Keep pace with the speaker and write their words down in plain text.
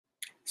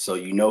So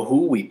you know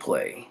who we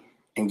play.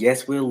 And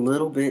yes, we're a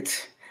little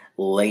bit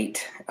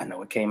late. I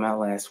know it came out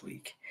last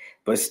week,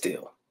 but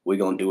still, we're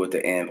going to do it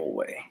the Anvil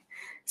way.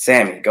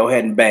 Sammy, go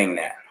ahead and bang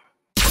that.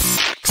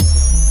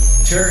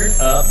 Turn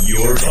up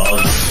your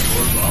volume.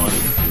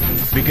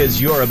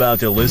 Because you're about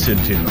to listen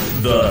to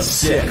The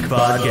Sick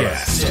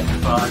Podcast.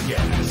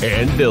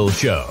 Anvil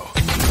Show.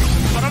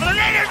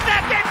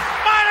 Intercepted!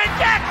 Marlon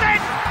Jackson!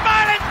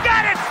 Marlon's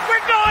got it!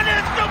 We're going to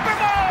the Super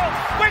Bowl!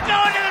 We're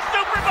going to the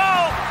Super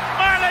Bowl!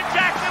 Marlon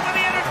Jackson with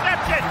the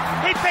interception!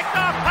 He picked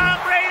off Tom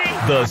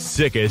Brady! The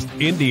sickest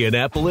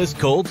Indianapolis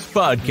Colts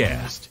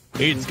podcast.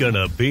 It's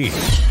gonna be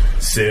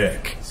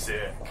sick.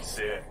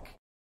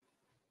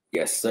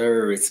 Yes,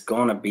 sir. It's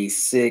going to be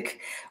sick.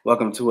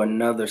 Welcome to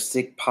another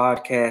Sick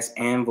Podcast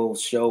Anvil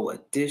Show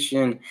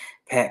edition.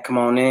 Pat, come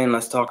on in.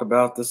 Let's talk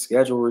about the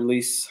schedule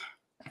release.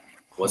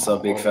 What's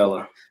up, big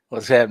fella?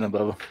 What's happening,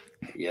 Bubba?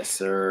 Yes,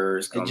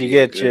 sir. Did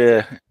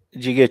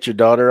you get your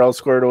daughter all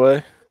squared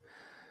away?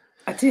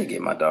 I did get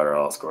my daughter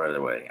all squared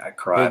away. I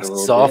cried Big a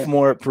little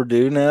sophomore at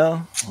Purdue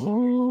now.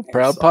 Ooh,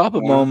 proud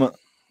Papa moment.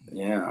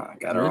 Yeah, I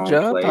got her Good own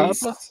job, place.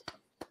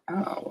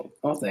 Papa.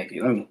 Oh, thank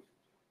you. Let me.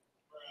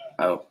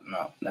 Oh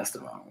no, that's the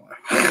wrong one.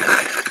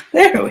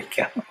 There we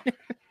go.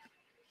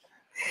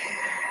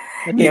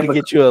 I need to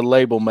get you a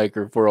label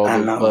maker for all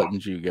those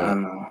buttons you I got.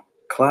 know.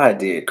 Clyde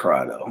did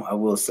cry though. I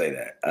will say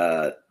that.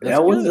 That's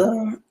that was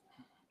good.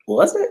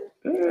 Was it?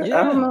 Yeah,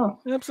 I don't know.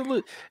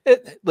 Absolutely.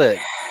 Look,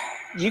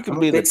 you can I'm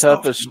a be the big toughest,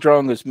 sophomore.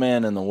 strongest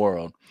man in the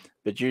world,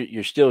 but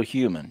you're still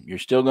human. You're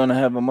still going to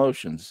have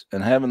emotions,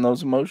 and having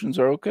those emotions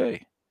are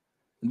okay.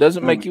 It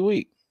doesn't make you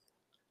weak.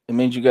 It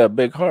means you got a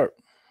big heart.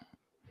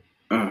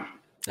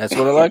 That's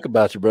what I like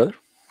about you, brother.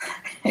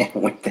 And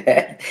with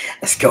that,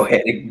 let's go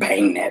ahead and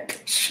bang that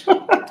bitch.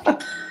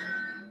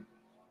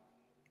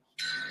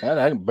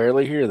 I can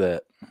barely hear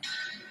that.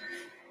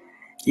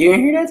 You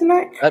didn't hear that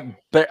tonight?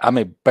 I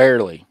mean,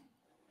 barely.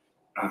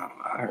 Oh,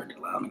 I heard it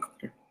loud and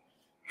clear.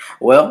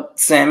 Well,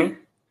 Sammy,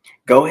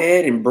 go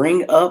ahead and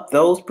bring up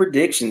those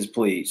predictions,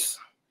 please.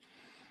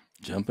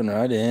 Jumping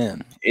right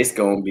in. It's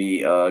going to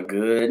be a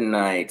good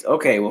night.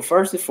 Okay, well,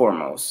 first and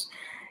foremost,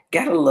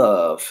 gotta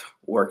love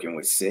working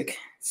with Sick.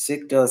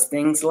 Sick does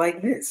things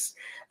like this.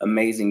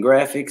 Amazing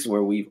graphics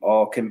where we've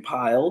all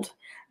compiled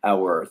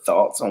our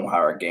thoughts on how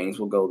our games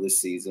will go this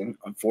season.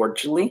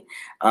 Unfortunately,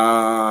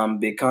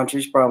 Big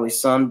Country's probably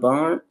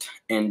sunburnt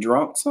and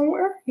drunk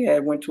somewhere. Yeah,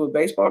 went to a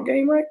baseball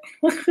game, right?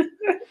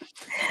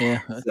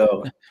 Yeah.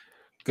 So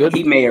Good.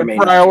 He may or may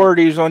not.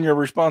 Priorities on your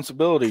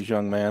responsibilities,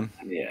 young man.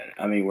 Yeah,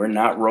 I mean, we're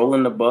not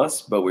rolling the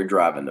bus, but we're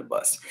driving the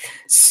bus.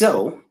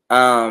 So,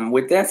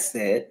 with that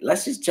said,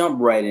 let's just jump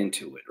right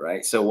into it,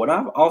 right? So, what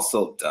I've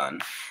also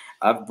done,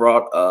 I've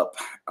brought up,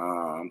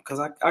 because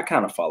I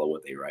kind of follow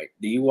what they write.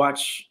 Do you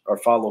watch or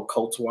follow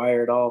Colts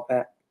Wire at all,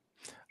 Pat?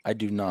 I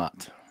do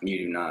not. You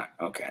do not?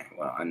 Okay.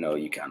 Well, I know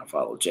you kind of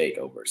follow Jake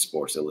over at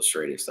Sports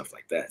Illustrated, stuff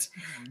like that.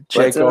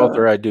 Jake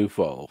Author, I do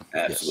follow.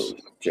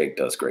 Absolutely. Yes. Jake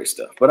does great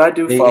stuff. But I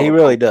do follow. He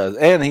really does.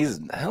 And he's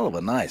a hell of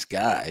a nice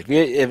guy.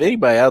 If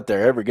anybody out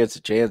there ever gets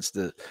a chance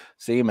to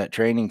see him at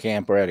training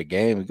camp or at a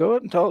game, go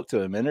up and talk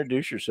to him.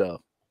 Introduce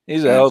yourself.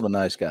 He's a hell of a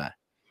nice guy.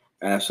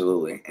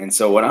 Absolutely. And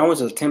so what I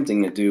was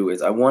attempting to do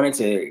is I wanted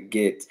to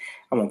get,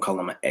 I won't call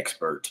him an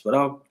expert, but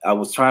I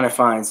was trying to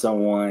find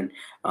someone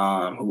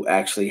who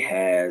actually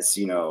has,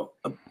 a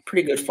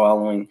pretty good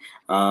following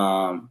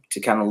to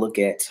kind of look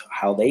at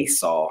how they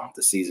saw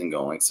the season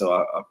going. So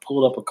I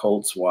pulled up a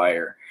Colts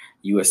Wire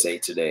USA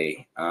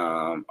Today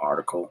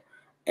article.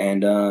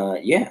 And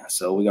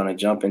so we're going to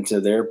jump into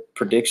their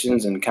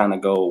predictions and kind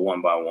of go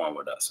one by one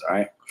with us. All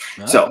right.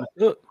 So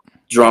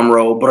drum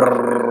roll.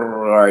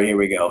 Brrr, all right, here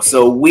we go.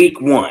 So week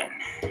 1,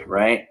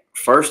 right?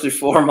 First and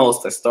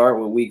foremost, I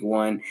start with week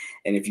 1.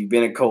 And if you've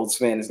been a Colts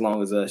fan as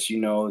long as us, you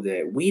know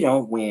that we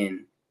don't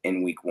win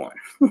in week 1.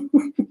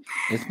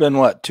 It's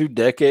been, 2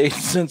 decades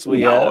since we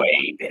No, have?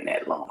 it ain't been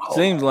that long.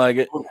 Seems like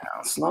it.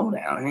 Slow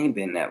down. It ain't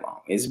been that long.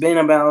 It's been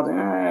about,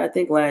 I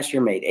think last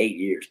year made 8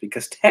 years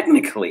because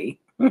technically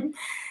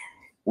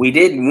we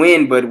didn't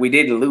win, but we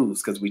didn't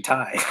lose because we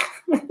tied.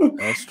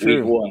 That's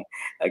true. Week 1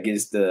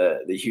 against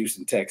the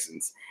Houston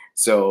Texans.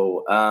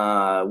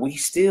 So we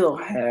still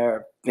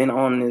have been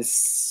on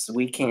this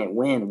we can't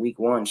win week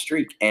 1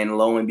 streak. And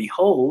lo and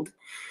behold,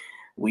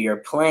 we are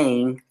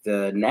playing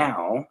the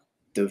now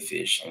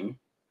division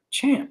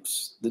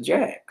champs, the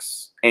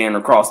Jags. And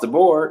across the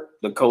board,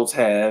 the Colts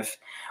have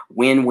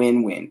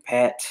win.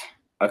 Pat,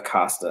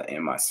 Acosta,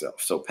 and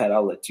myself. So, Pat,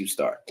 I'll let you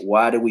start.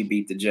 Why do we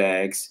beat the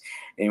Jags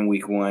in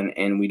week 1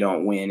 and we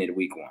don't win at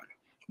week 1?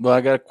 Well,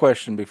 I got a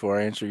question before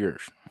I answer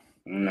yours.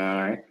 All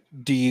right.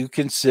 Do you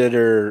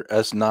consider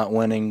us not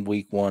winning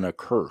week 1 a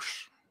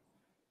curse?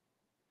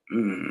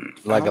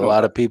 Like a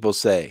lot of people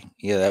say,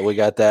 that we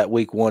got that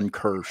week 1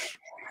 curse.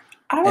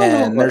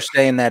 And they're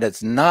saying that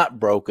it's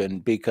not broken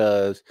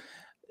because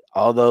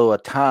although a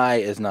tie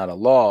is not a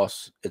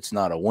loss, it's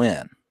not a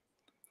win.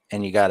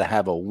 And you got to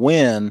have a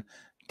win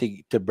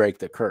to break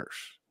the curse.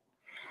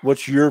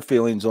 What's your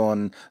feelings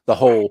on the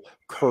whole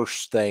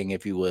curse thing,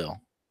 if you will?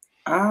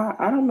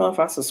 I don't know if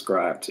I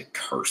subscribe to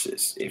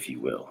curses, if you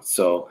will.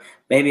 So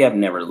maybe I've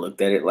never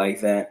looked at it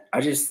like that.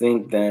 I just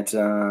think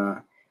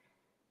that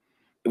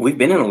we've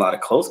been in a lot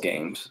of close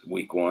games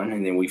week one,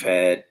 and then we've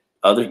had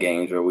other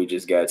games where we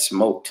just got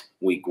smoked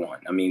week one.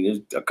 I mean, there's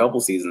a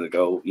couple seasons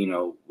ago,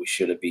 we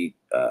should have beat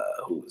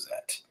who was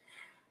that?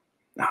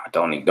 Nah,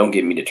 don't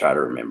get me to try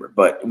to remember.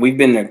 But we've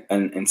been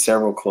in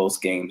several close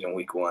games in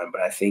week one.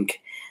 But I think,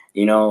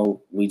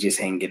 we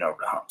just ain't getting over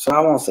the hump. So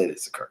I won't say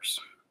it's a curse.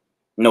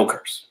 No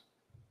curse.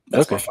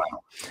 That's Okay. my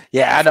final.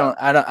 Yeah,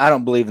 I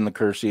don't believe in the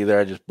curse either.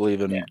 I just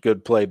believe in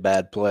good play,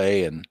 bad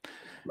play, and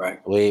right.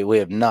 We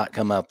have not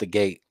come out the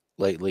gate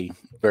lately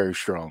very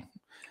strong.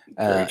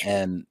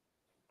 And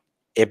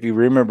if you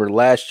remember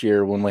last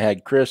year when we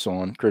had Chris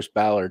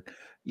Ballard,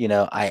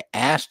 I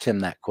asked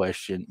him that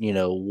question.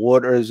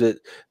 What is it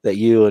that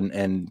you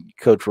and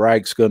Coach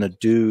Reich's going to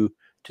do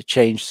to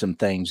change some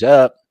things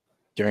up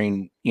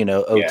during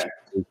OT,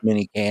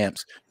 mini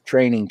camps,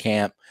 training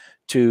camp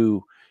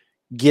to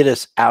get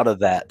us out of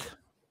that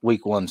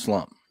week one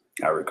slump?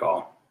 I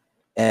recall.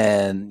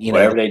 And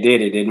whatever they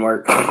did, it didn't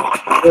work.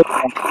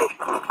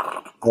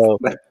 So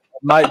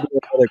might be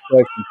another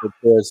question for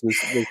Chris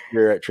this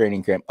year at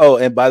training camp. Oh,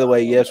 and by the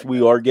way, yes,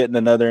 we are getting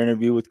another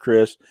interview with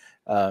Chris.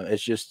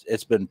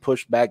 It's been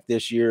pushed back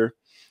this year,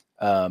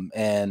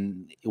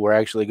 and we're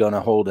actually going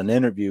to hold an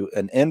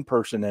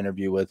in-person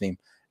interview with him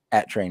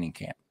at training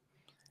camp.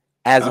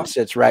 As it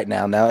sits right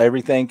now,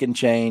 everything can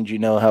change. You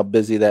know how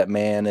busy that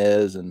man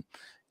is, and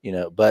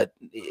but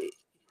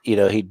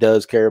he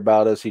does care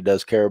about us. He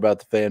does care about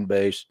the fan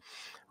base.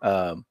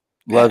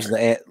 Loves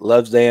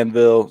the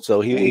Anvil, so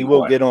he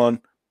will get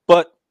on,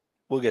 but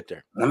we'll get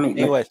there.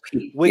 Anyways,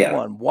 week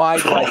one, why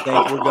do I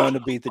think we're going to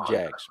beat the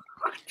Jags?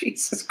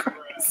 Jesus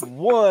Christ.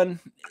 One,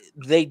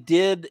 they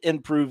did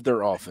improve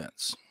their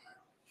offense.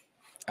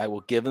 I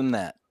will give them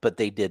that, but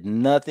they did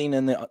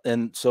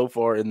nothing so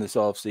far in this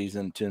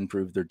offseason to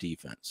improve their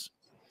defense.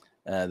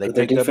 Their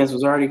defense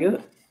was already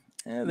good.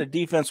 The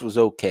defense was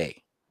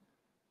okay.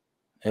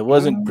 It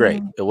wasn't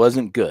great. It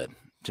wasn't good.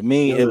 To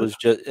me, it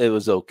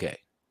was okay.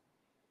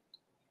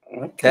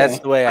 Okay. That's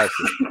the way I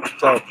see it.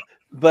 So,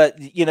 but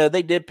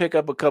they did pick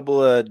up a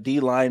couple of D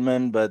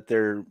linemen, but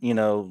they're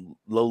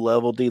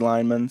low-level D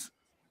linemen.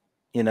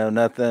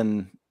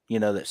 Nothing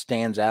that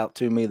stands out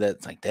to me.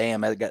 That's like,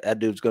 damn, that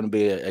dude's going to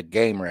be a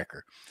game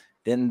wrecker.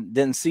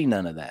 Didn't see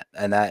none of that,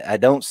 and I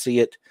don't see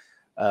it.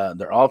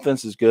 Their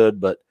offense is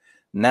good, but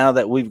now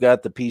that we've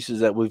got the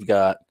pieces that we've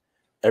got,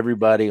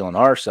 everybody on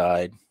our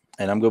side.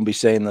 And I'm going to be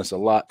saying this a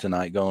lot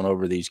tonight going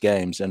over these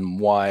games and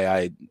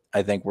why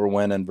I think we're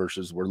winning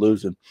versus we're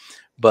losing.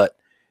 But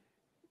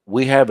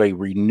we have a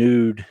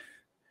renewed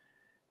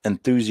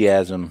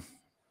enthusiasm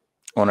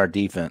on our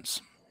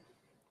defense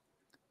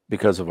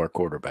because of our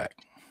quarterback.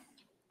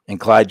 And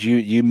Clyde,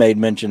 you made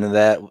mention of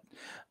that.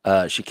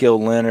 Shaquille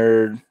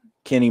Leonard,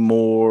 Kenny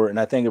Moore, and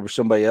I think there was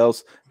somebody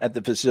else at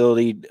the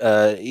facility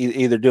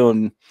either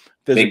doing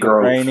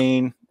physical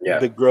training,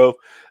 Big Grove.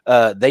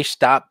 They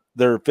stopped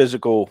their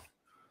physical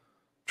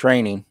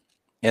training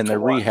and their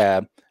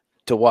rehab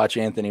to watch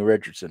Anthony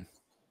Richardson.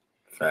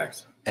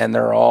 Facts. And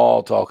they're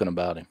all talking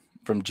about him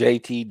from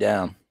JT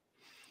down.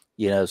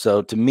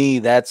 So to me,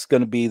 that's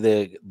going to be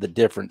the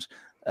difference.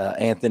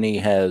 Anthony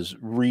has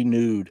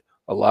renewed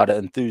a lot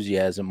of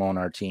enthusiasm on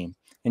our team.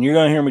 And you're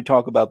going to hear me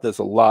talk about this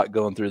a lot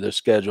going through this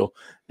schedule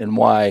and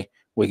why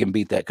we can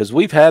beat that. Because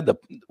we've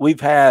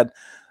had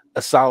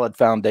a solid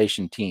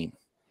foundation team.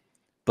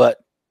 But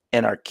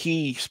in our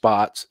key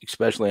spots,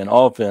 especially in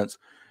offense,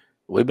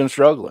 we've been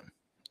struggling,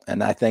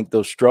 and I think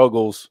those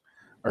struggles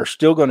are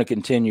still going to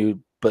continue,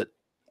 but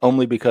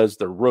only because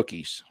they're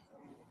rookies,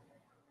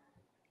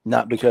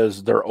 not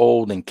because they're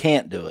old and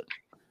can't do it.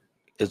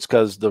 It's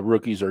because the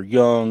rookies are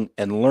young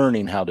and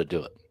learning how to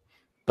do it,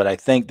 but I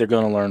think they're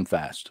going to learn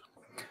fast.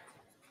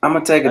 I'm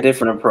going to take a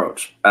different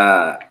approach.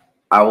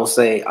 I will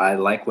say I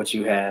like what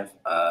you have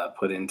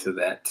put into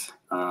that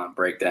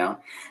breakdown,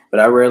 but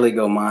I rarely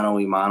go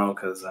mano-a-mano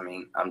because,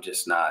 I'm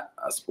just not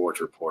a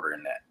sports reporter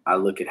in that. I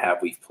look at how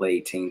we've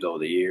played teams over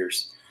the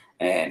years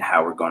and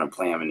how we're going to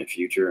play them in the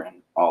future,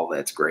 and all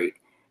that's great.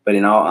 But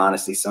in all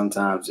honesty,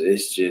 sometimes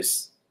it's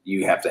just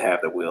you have to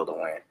have the will to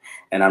win,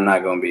 and I'm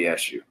not going to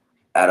BS you.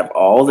 Out of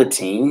all the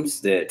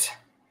teams that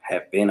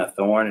have been a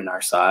thorn in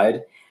our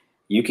side,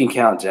 you can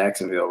count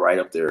Jacksonville right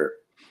up there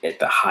at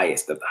the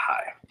highest of the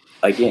high.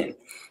 Again,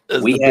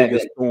 we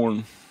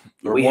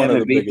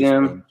haven't beat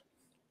them.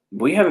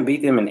 We haven't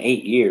beat them in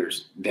 8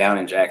 years down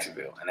in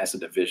Jacksonville, and that's a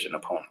division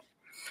opponent.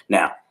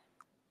 Now,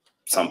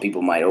 some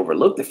people might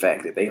overlook the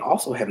fact that they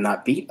also have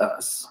not beat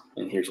us,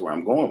 and here's where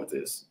I'm going with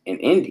this, in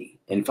Indy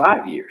in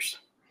 5 years,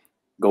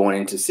 going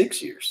into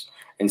 6 years.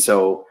 And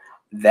so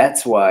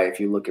that's why if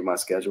you look at my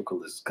schedule,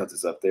 because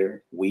it's up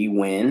there, we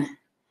win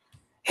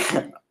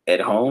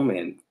at home,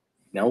 and you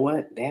know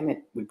what? Damn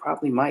it, we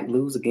probably might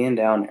lose again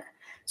down there.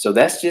 So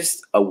that's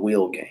just a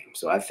will game.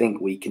 So I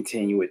think we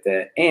continue with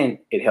that, and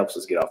it helps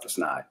us get off the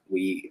snide.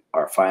 We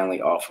are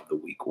finally off of the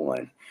week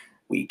one.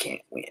 We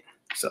can't win.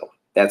 So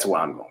that's why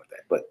I'm going with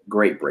that. But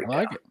great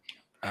breakdown.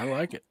 I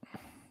like it.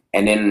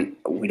 And then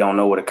we don't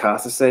know what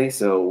Acosta say,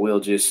 so we'll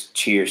just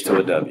cheers to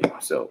a W.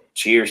 So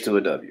cheers to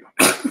a W.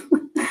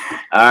 All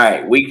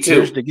right, week 2.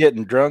 Cheers to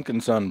getting drunk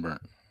and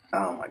sunburnt.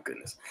 Oh my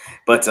goodness.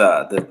 But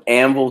the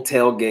Anvil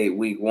tailgate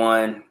week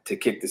 1 to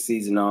kick the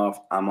season off,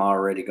 I'm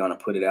already gonna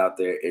put it out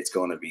there. It's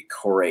gonna be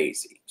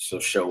crazy. So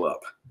show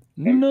up.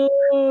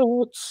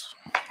 Nuts.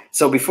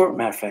 So before,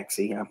 matter of fact,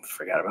 see, I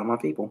forgot about my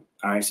people.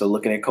 All right, so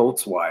looking at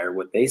Colts Wire,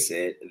 what they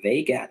said,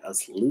 they got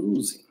us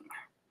losing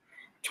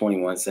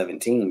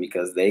 21-17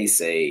 because they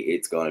say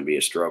it's going to be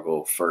a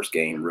struggle. First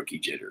game, rookie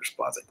jitters,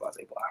 blah, blah,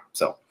 blah, blah.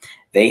 So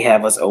they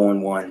have us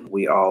 0-1.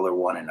 We all are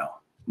 1-0.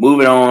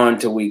 Moving on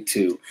to week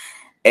 2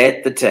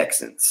 at the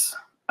Texans.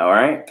 All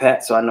right,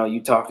 Pat. So I know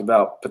you talked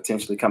about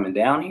potentially coming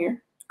down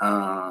here.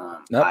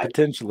 Not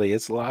potentially.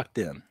 It's locked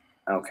in.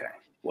 Okay.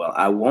 Well,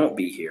 I won't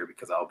be here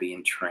because I'll be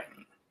in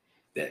training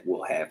that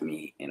will have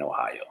me in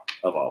Ohio,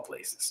 of all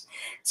places.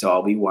 So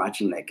I'll be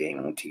watching that game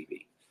on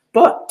TV.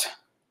 But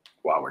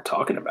while we're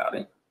talking about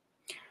it,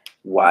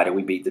 why did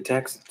we beat the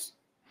Texans?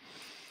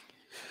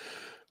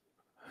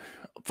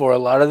 For a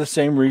lot of the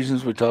same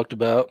reasons we talked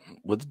about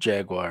with the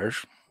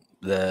Jaguars,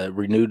 the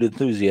renewed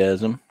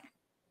enthusiasm.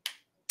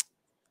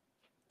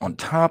 On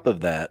top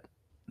of that,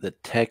 the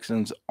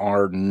Texans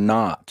are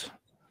not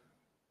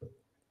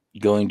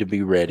going to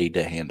be ready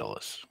to handle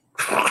us.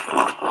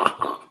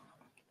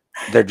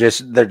 They're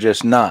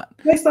just not.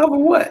 Based off of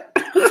what?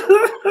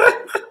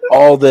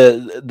 All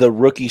the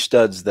rookie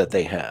studs that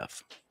they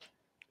have.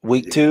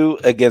 Week 2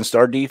 against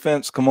our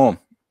defense, come on.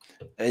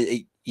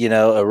 You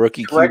know, a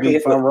rookie Correct me QB.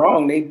 if I'm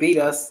wrong, they beat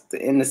us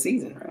to end the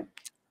season, right?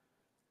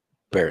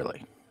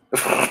 Barely.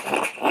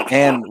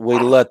 And we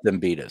let them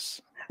beat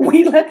us.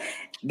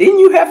 Didn't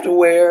you have to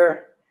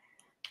wear?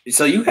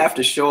 So you have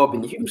to show up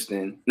in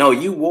Houston. No,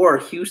 you wore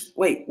Houston.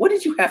 Wait, what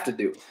did you have to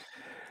do?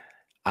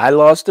 I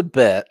lost a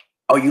bet.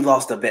 Oh, you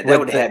lost a bet. That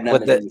would have had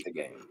nothing to do with the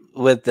game.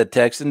 With the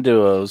Texan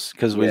duos,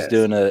 because we was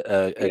doing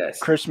a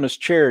Christmas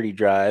charity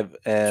drive,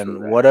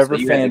 and whatever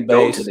so fan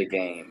base go to the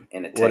game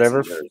in a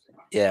Texan jersey.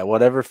 Yeah,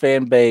 whatever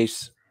fan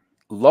base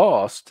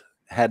lost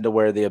had to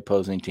wear the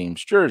opposing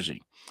team's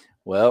jersey.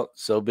 Well,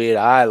 so be it.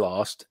 I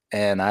lost,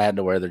 and I had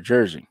to wear their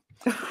jersey.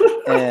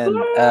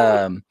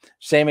 And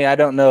Sammy, I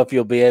don't know if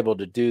you'll be able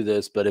to do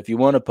this, but if you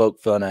want to poke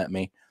fun at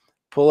me,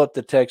 pull up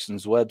the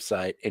Texans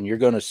website, and you're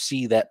going to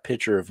see that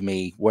picture of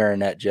me wearing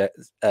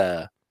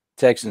that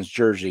Texans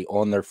jersey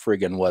on their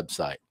friggin'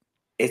 website.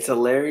 It's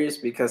hilarious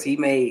because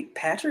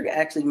Patrick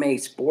actually made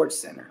Sports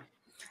Center.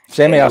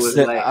 Sammy,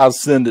 I'll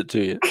send it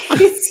to you.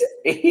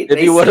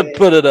 If you want to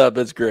put it up,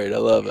 it's great. I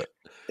love it.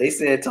 They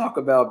said, talk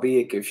about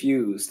being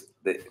confused.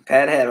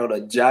 Pat had on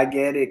a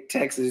gigantic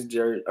Texas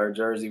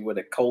jersey with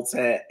a Colts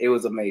hat. It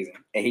was amazing.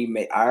 And he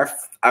made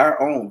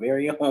our own,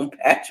 very own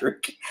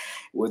Patrick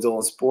was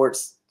on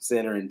Sports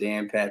Center, and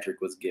Dan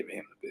Patrick was giving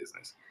him the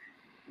business.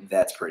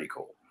 That's pretty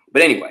cool.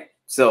 But anyway,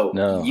 so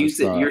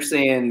you're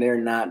saying they're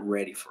not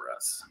ready for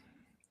us.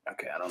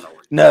 Okay, I don't know.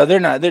 No,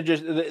 they're not.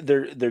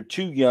 They're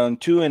too young,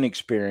 too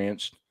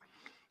inexperienced.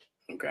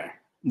 Okay.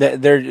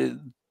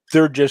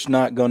 They're just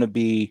not going to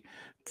be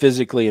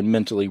physically and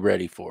mentally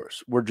ready for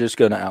us. We're just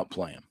going to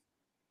outplay them.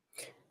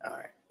 All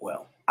right.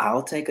 Well,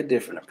 I'll take a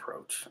different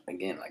approach.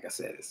 Again, like I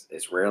said,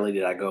 it's rarely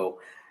did I go,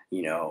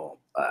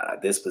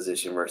 this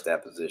position versus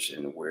that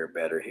position. We're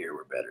better here.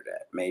 We're better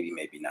that. Maybe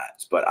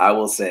not. But I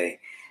will say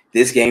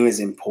this game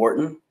is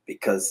important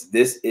because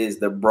this is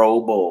the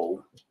Bro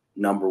Bowl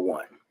number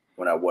 1.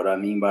 What I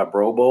mean by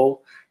Bro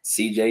Bowl,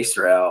 C.J.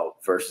 Stroud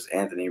versus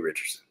Anthony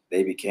Richardson.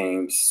 They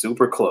became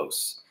super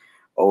close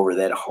over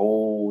that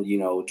whole,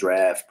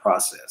 draft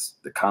process,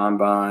 the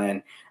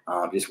combine,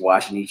 just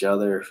watching each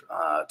other,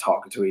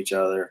 talking to each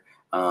other,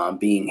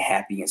 being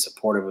happy and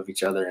supportive of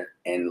each other.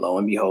 And lo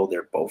and behold,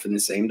 they're both in the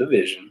same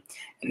division.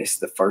 And this is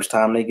the first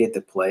time they get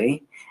to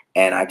play.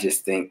 And I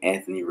just think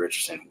Anthony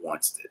Richardson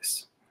wants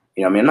this.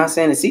 I'm not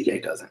saying that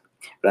CJ doesn't,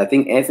 but I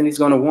think Anthony's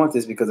going to want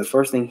this because the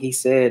first thing he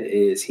said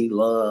is he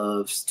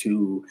loves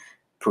to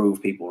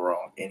prove people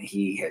wrong. And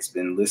he has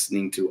been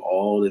listening to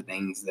all the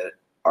things that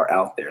are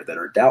out there that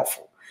are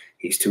doubtful.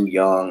 He's too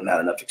young, not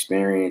enough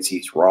experience.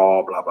 He's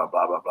raw, blah, blah,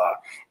 blah, blah, blah.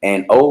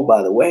 And, oh,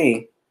 by the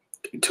way,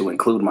 to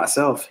include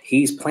myself,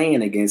 he's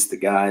playing against the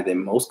guy that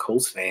most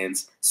Colts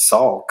fans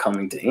saw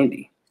coming to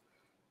Indy.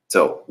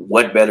 So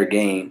what better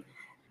game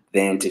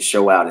than to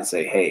show out and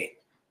say, hey,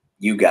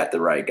 you got the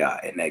right guy,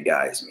 and that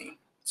guy is me.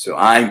 So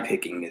I'm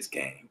picking this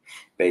game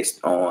based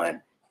on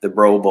the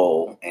Bro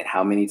Bowl and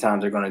how many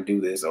times they're going to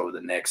do this over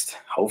the next,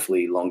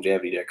 hopefully,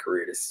 longevity of their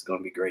career. This is going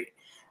to be great.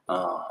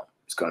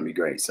 It's going to be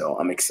great. So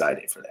I'm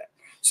excited for that.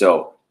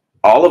 So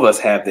all of us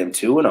have them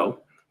 2-0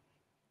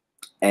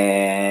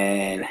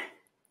 and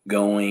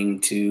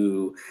going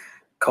to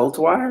Colts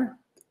Wire.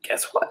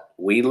 Guess what?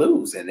 We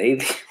lose. And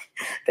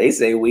they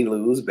say we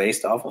lose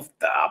based off of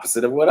the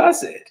opposite of what I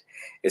said.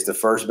 It's the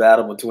first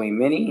battle between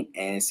many,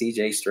 and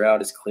C.J.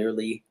 Stroud is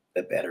clearly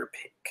the better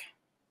pick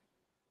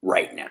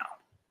right now.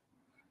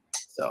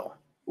 So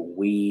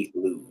we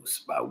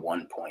lose by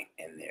 1 point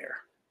in their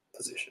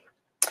position.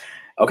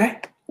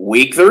 Okay,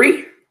 week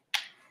 3.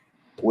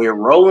 We're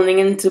rolling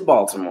into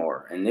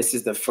Baltimore, and this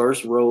is the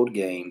first road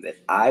game that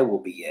I will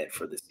be at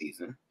for the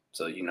season.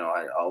 So,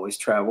 I always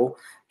travel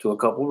to a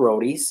couple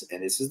roadies,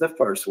 and this is the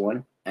first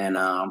one. And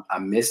I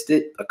missed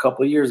it a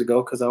couple of years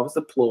ago because I was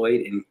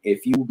deployed. And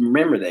if you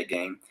remember that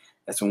game,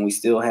 that's when we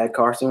still had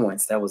Carson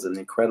Wentz. That was an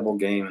incredible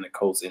game, and the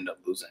Colts ended up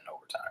losing in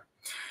overtime.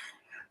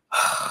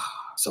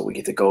 So we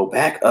get to go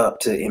back up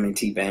to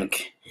M&T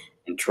Bank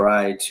and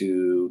try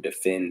to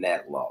defend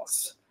that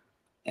loss.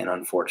 And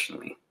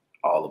unfortunately,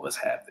 all of us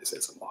have this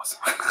as a loss.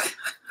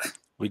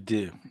 We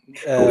do.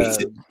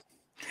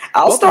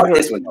 I'll start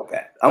this one, though,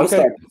 Pat. I'm going to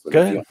start this one.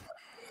 Go ahead.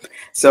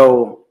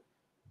 So,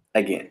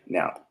 again,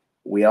 now,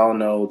 we all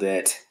know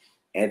that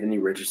Anthony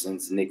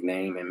Richardson's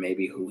nickname and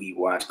maybe who he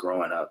watched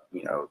growing up,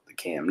 the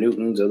Cam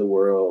Newtons of the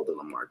world, the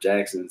Lamar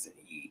Jacksons, and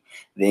he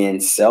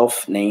then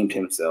self-named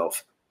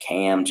himself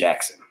Cam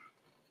Jackson.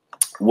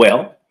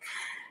 Well,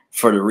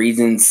 for the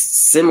reasons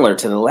similar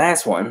to the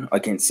last one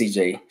against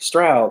CJ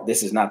Stroud,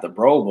 this is not the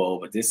Pro Bowl,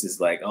 but this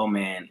is like, oh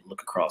man,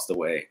 look across the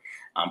way.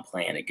 I'm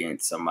playing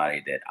against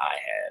somebody that I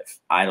have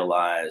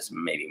idolized,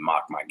 maybe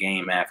mocked my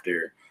game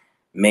after.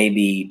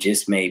 Maybe,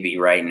 just maybe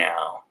right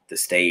now, the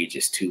stage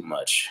is too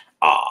much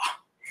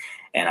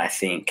And I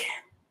think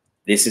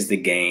this is the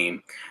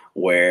game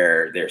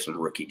where there's some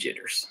rookie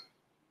jitters.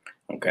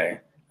 Okay.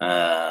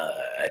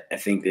 I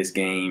think this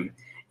game,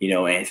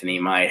 Anthony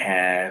might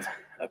have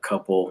a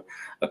couple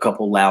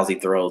lousy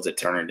throws that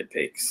turn into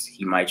picks.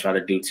 He might try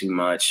to do too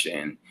much,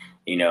 and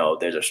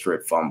there's a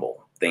strip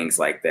fumble, things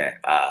like that.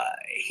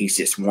 He's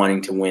just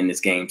wanting to win this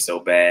game so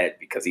bad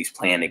because he's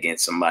playing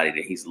against somebody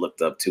that he's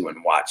looked up to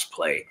and watched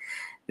play,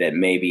 that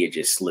maybe it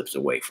just slips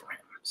away from him.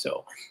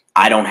 So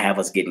I don't have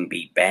us getting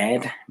beat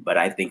bad, but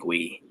I think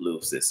we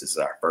lose this. This is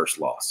our first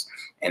loss,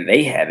 and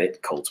they have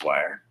it, Colts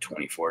Wire,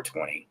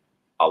 24-20,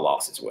 a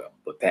loss as well.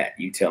 But Pat,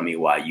 you tell me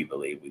why you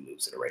believe we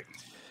lose to the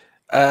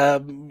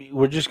Ravens.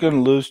 We're just going to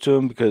lose to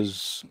them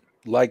because,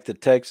 like the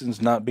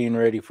Texans not being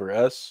ready for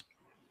us,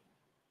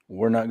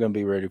 we're not going to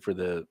be ready for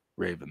the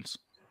Ravens.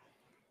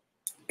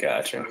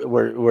 Gotcha.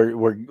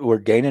 We're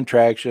gaining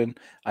traction.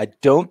 I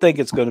don't think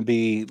it's going to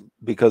be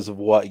because of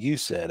what you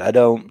said.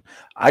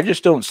 I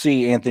just don't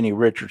see Anthony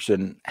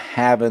Richardson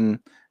having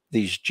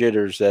these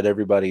jitters that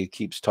everybody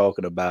keeps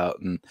talking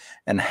about,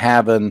 and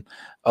having,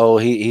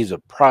 he's a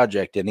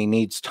project and he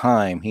needs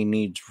time, he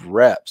needs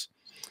reps.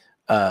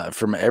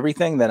 From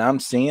everything that I'm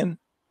seeing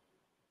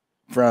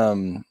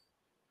from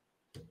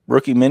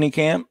rookie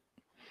minicamp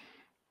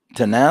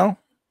to now,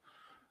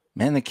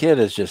 man, the kid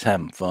is just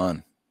having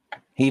fun.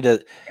 He's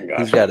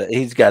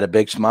got a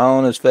big smile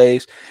on his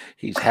face.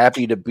 He's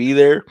happy to be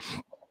there.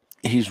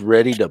 He's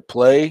ready to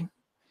play.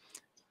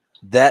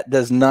 That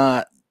does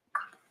not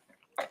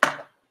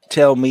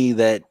tell me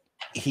that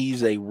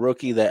he's a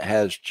rookie that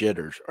has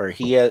jitters, or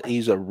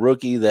he's a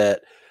rookie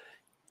that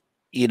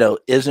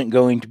isn't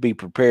going to be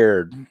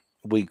prepared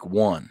week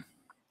one.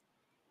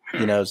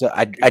 So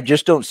I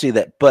just don't see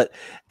that. But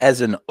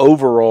as an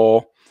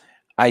overall,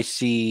 I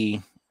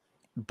see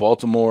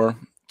Baltimore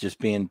just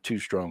being too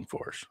strong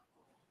for us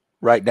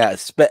right now,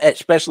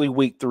 especially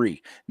week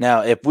 3.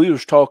 Now, if we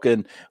was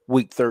talking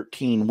week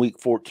 13, week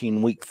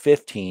 14, week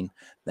 15,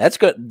 that's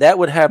good. That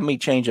would have me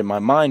changing my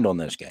mind on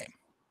this game,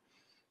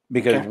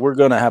 because we're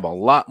going to have a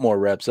lot more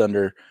reps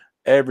under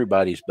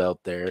everybody's belt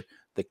there.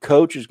 The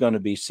coach is going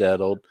to be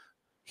settled.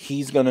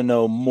 He's going to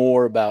know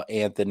more about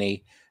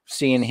Anthony,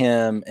 seeing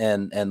him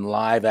in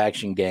live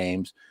action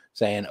games,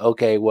 saying,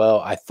 okay,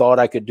 well, I thought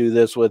I could do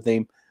this with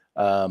him,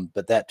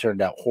 but that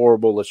turned out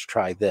horrible. Let's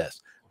try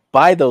this.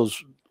 By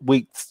those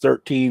week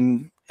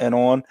 13 and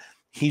on,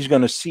 he's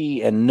going to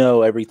see and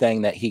know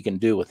everything that he can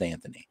do with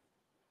Anthony.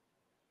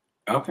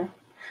 Okay.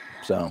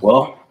 So,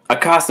 well,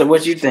 Acosta,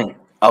 what you think?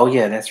 Oh,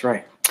 yeah, that's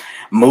right.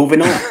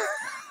 Moving on.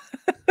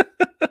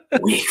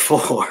 Week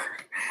 4.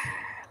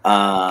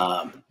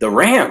 The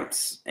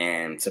Rams,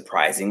 and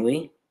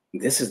surprisingly,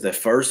 this is the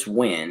first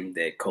win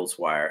that Colts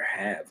Wire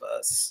have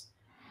us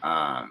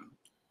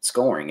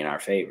scoring in our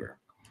favor.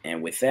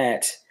 And with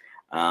that,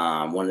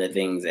 one of the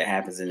things that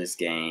happens in this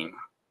game,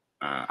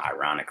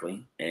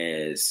 ironically,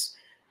 is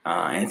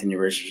Anthony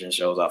Richardson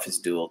shows off his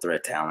dual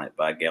threat talent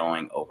by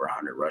going over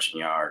 100 rushing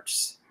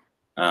yards,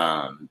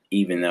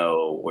 even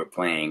though we're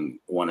playing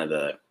one of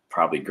the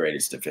probably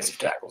greatest defensive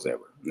tackles ever.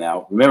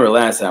 Now, remember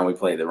last time we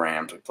played the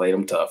Rams, we played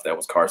them tough. That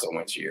was Carson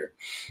Wentz year.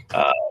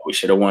 We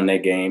should have won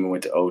that game and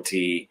went to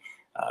OT.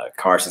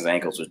 Carson's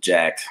ankles were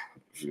jacked.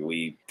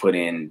 We put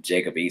in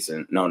Jacob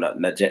Eason. No,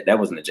 that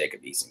wasn't the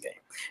Jacob Eason game.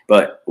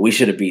 But we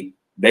should have beat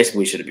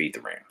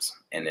the Rams.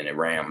 And then the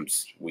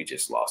Rams, we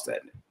just lost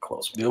that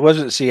close one. It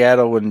wasn't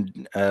Seattle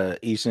when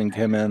Eason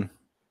came in.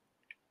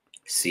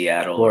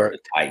 Seattle or the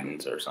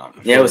Titans or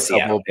something. Yeah, it was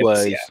Seattle.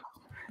 I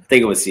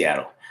think it was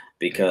Seattle.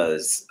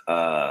 Because,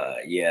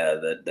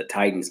 the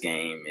Titans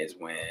game is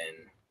when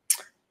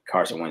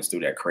Carson Wentz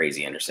threw that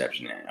crazy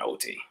interception in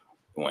OT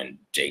when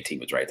JT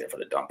was right there for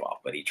the dump off,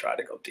 but he tried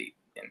to go deep.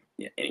 And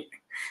anyway,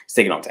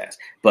 sticking on task.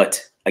 But,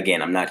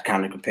 again, I'm not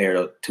kind of compare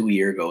a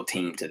 2-year ago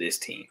team to this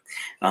team.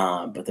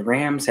 But the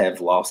Rams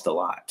have lost a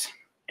lot.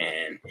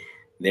 And,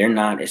 they're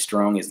not as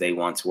strong as they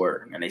once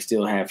were. And they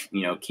still have,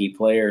 key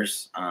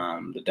players,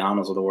 the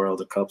Donalds of the world,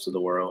 the Cups of the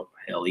world,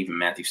 hell, even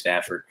Matthew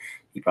Stafford.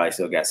 He probably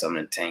still got something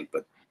in the tank,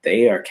 but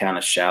they are kind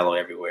of shallow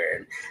everywhere.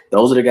 And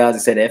those are the guys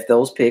that said F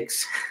those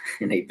picks,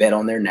 and they bet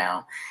on there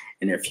now,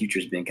 and their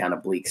future's been kind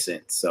of bleak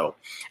since. So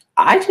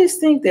I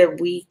just think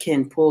that we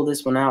can pull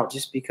this one out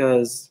just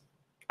because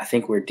I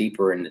think we're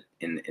deeper in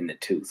the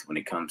tooth when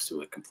it comes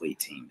to a complete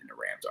team than the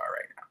Rams are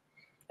right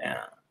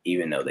now.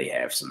 Even though they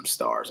have some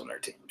stars on their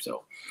team.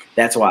 So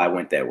that's why I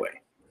went that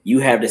way. You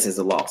have this as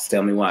a loss.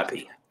 Tell me why,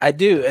 P. I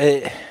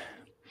do.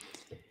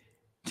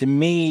 To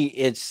me,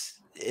 it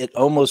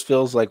almost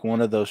feels like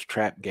one of those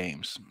trap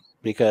games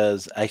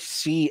because I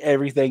see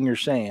everything you're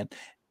saying.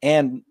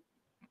 And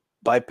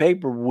by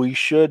paper, we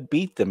should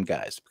beat them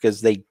guys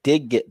because they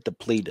did get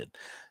depleted.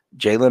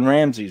 Jalen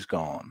Ramsey's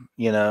gone.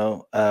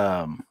 Half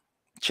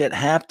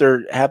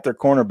their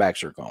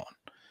cornerbacks are gone.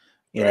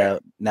 You know,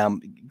 now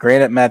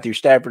granted, Matthew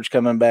Stafford's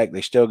coming back.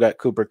 They still got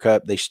Cooper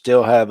Kupp. They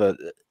still have a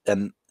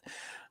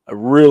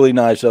really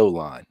nice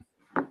O-line.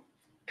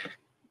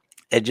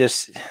 It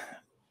just,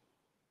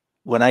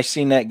 when I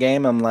seen that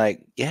game, I'm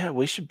like, yeah,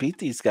 we should beat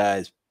these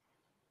guys.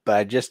 But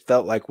I just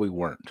felt like we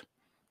weren't.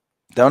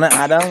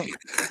 I don't.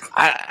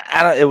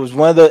 It was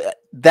one of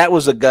that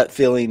was a gut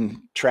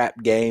feeling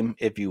trap game,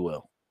 if you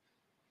will.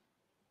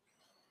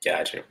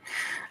 Gotcha.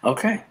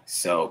 Okay,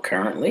 so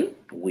currently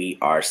we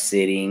are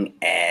sitting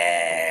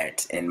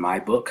at, in my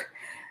book,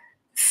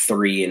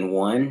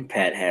 3-1.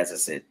 Pat has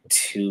us at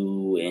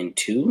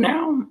 2-2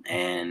 now,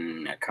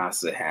 and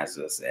Acosta has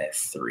us at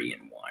 3-1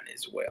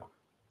 as well.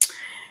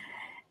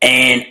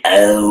 And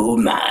oh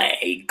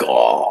my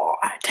God,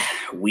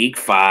 week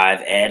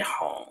 5 at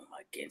home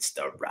against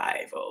the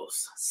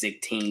rivals.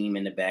 Sick team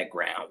in the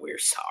background. We're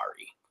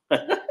sorry.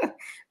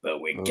 But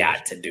we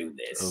got to do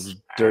this. Those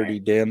dirty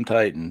damn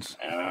Titans.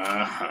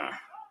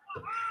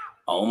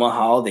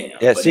 Omaha them.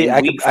 Yeah, see,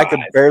 I could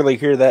barely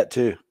hear that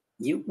too.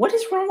 What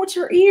is wrong with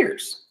your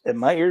ears? And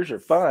my ears are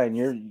fine.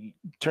 You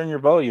turn your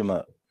volume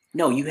up.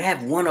 No, you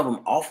have one of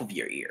them off of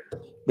your ear.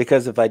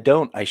 Because if I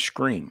don't, I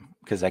scream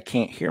because I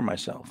can't hear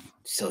myself.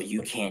 So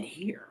you can't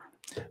hear.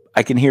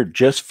 I can hear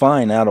just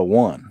fine out of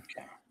one.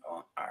 Okay.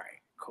 Well, all right,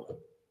 cool.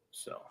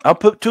 So I'll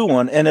put 2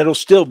 on, and it'll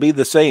still be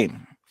the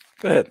same.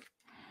 Go ahead.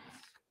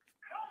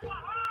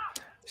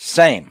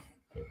 Same.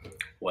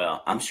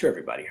 Well, I'm sure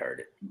everybody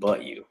heard it,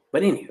 but you.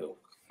 But anywho,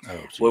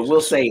 what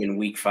we'll say in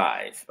week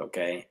 5,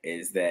 okay,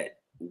 is that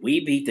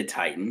we beat the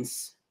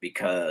Titans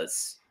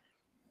because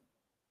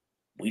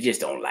we just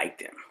don't like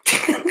them.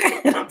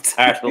 I'm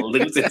tired of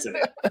losing to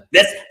them.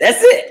 That's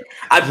it.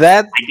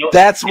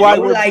 That's why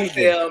we like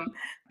them,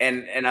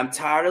 and I'm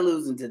tired of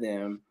losing to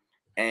them.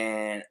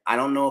 And I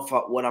don't know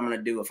what I'm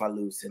gonna do if I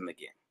lose them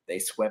again. They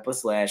swept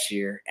us last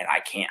year, and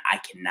I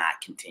cannot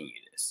continue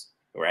this.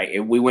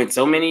 Right? We went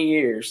so many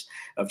years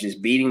of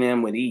just beating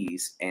them with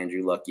ease,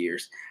 Andrew Luck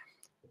years,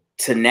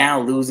 to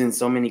now losing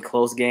so many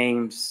close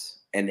games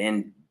and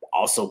then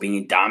also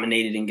being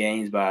dominated in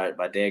games by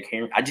Derrick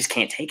Henry. I just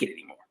can't take it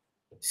anymore.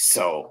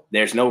 So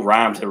there's no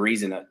rhyme to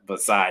reason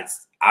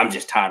besides I'm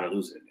just tired of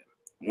losing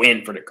them.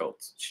 Win for the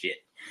Colts. Shit.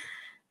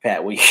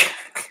 Pat,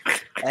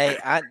 Hey,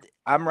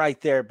 I'm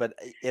right there, but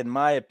in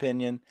my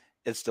opinion,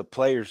 it's the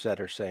players that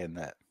are saying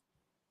that.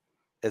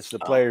 It's the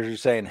players who are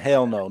saying,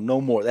 hell no, no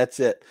more.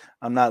 That's it.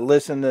 I'm not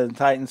listening to the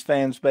Titans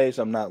fan space.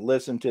 I'm not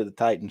listening to the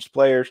Titans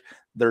players.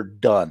 They're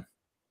done.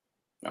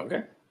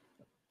 Okay.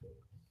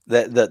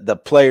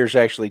 The players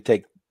actually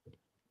take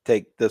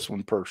this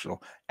one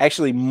personal.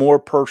 Actually, more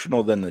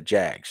personal than the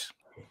Jags.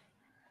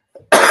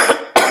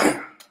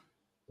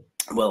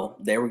 Well,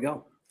 there we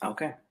go.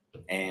 Okay.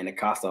 And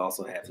Acosta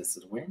also has this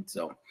as a win.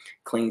 So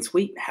clean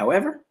sweep.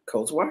 However,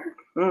 Colts wire.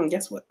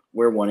 Guess what?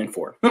 We're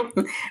 1-4.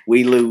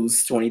 We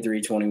lose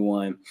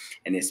 23-21.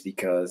 And it's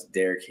because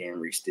Derrick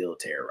Henry still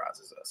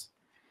terrorizes us.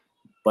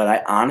 But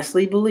I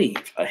honestly believe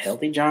a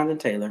healthy Jonathan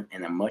Taylor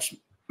and a much,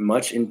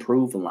 much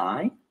improved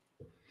line,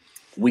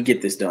 we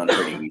get this done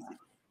pretty easy,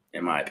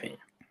 in my opinion.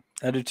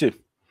 I do too.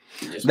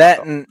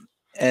 That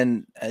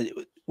and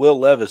Will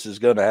Levis is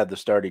going to have the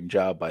starting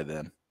job by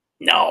then.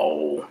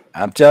 No.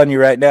 I'm telling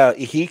you right now,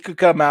 he could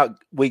come out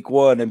week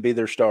 1 and be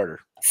their starter.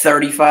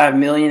 $35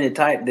 million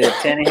that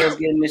Tannehill's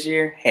getting this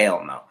year?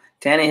 Hell no.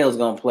 Tannehill's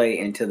going to play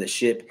until the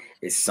ship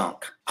is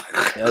sunk.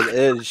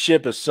 The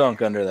ship is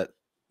sunk under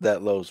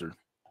that loser.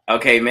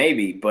 Okay,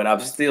 maybe, but I'm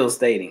still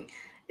stating,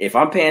 if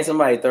I'm paying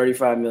somebody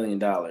 $35 million,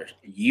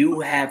 you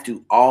have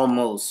to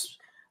almost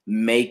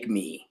make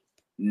me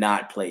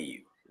not play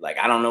you. Like,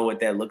 I don't know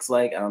what that looks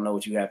like. I don't know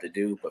what you have to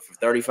do, but for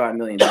 $35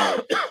 million,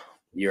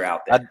 you're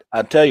out there.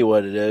 I'll tell you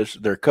what it is.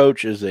 Their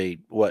coach is a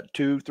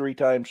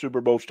 2-3-time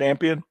Super Bowl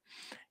champion.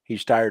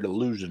 He's tired of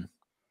losing.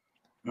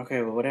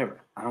 Okay, well,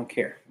 whatever. I don't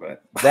care.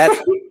 But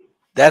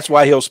that's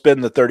why he'll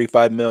spend the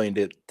 $35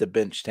 million to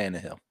bench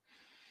Tannehill.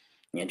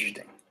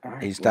 Interesting. All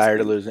right, He's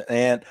tired of losing.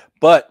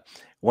 But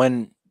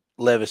when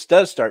Levis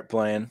does start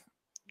playing,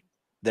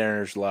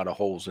 there's a lot of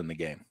holes in the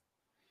game.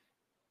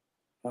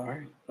 All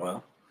right.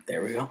 Well,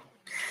 there we go.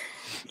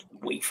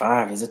 Week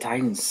 5 is a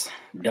Titans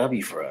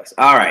W for us.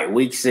 All right,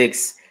 week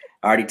 6.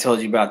 I already told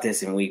you about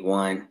this in week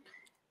 1.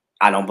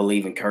 I don't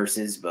believe in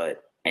curses,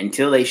 but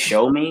until they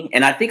show me,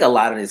 and I think a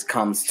lot of this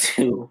comes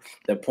to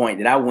the point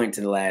that I went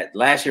to the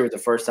last year was the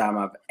first time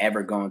I've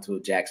ever gone to a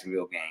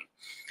Jacksonville game.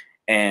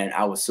 And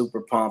I was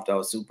super pumped. I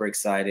was super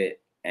excited.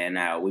 And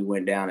we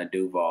went down to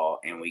Duval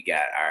and we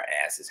got our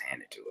asses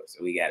handed to us.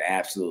 We got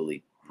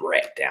absolutely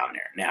wrecked down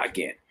there. Now,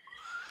 again,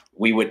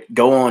 we would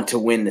go on to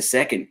win the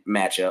second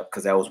matchup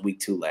because that was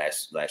week 2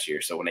 last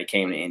year. So when they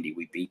came to Indy,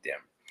 we beat them.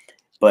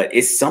 But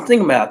it's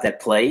something about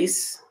that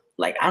place.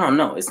 Like, I don't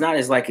know. It's not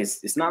like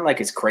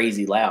it's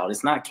crazy loud.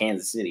 It's not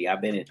Kansas City.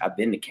 I've been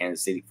to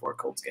Kansas City for a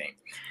Colts game.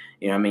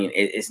 You know what I mean?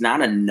 It's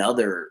not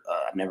another.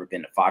 I've never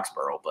been to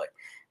Foxborough, but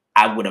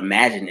I would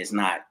imagine it's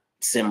not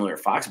similar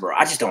to Foxborough.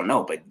 I just don't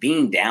know. But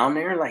being down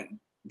there, like,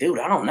 dude,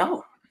 I don't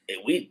know.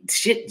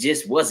 Shit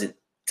just wasn't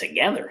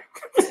together.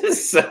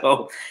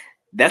 So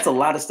that's a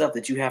lot of stuff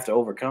that you have to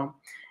overcome,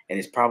 and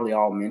it's probably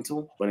all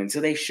mental. But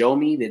until they show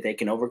me that they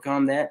can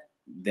overcome that,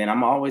 then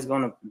I'm always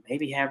going to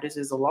maybe have this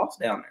as a loss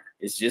down there.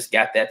 It's just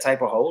got that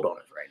type of hold on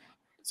us right now.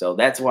 So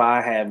that's why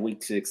I have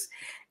week 6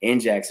 in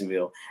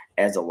Jacksonville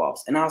as a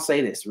loss. And I'll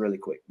say this really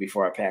quick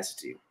before I pass it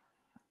to you.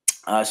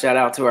 Shout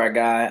out to our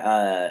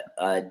guy,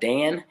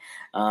 Dan.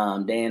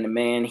 Dan the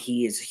man,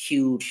 he is a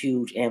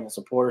huge Ample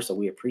supporter, so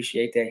we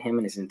appreciate that, him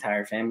and his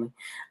entire family,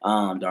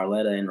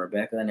 Darletta and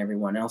Rebecca and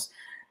everyone else.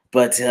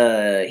 But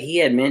he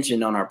had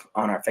mentioned on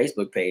our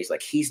Facebook page,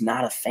 like, he's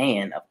not a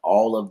fan of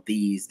all of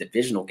these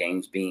divisional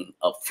games being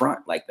up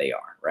front like they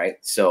are, right?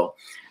 So,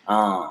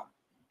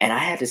 and I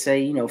had to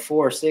say,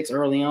 4 or 6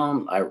 early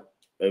on,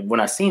 when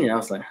I seen it, I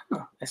was like,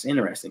 oh, that's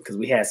interesting because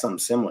we had something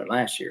similar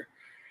last year.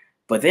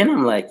 But then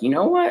I'm like, you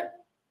know what?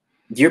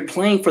 You're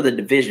playing for the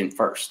division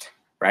first,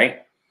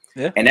 right?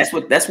 Yeah. And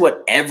that's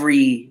what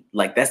every,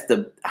 like, that's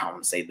the, I don't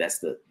want to say that's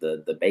the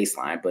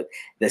baseline, but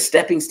the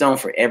stepping stone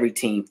for every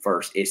team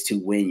first is to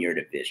win your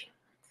division.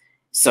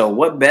 So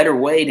what better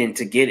way than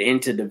to get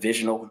into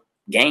divisional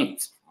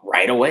games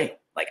right away?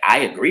 Like, I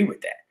agree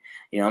with that.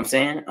 You know what I'm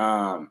saying?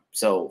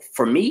 So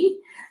for me,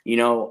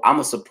 I'm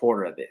a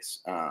supporter of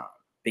this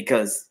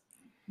because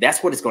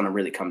that's what it's going to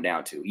really come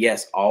down to.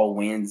 Yes, all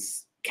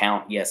wins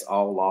count. Yes,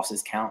 all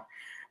losses count.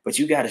 But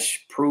you got to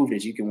prove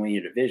that you can win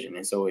your division.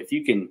 And so if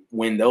you can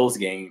win those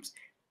games,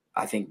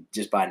 I think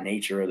just by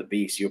nature of the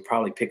beast, you'll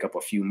probably pick up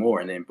a few more,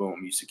 and then boom,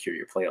 you secure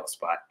your playoff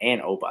spot.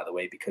 And, oh, by the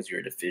way, because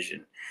you're a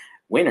division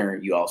winner,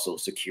 you also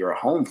secure a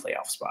home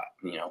playoff spot.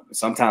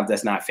 Sometimes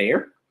that's not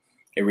fair.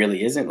 It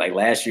really isn't. Like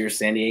last year,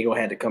 San Diego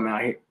had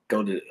to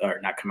go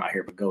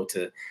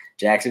to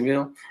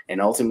Jacksonville,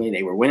 and ultimately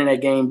they were winning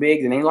that game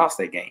big, and they lost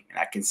that game. And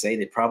I can say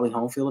that probably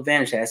home field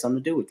advantage has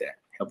something to do with that,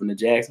 helping the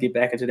Jags get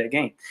back into that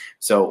game.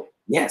 So,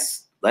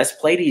 yes, let's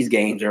play these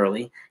games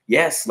early.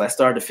 Yes, let's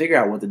start to figure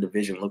out what the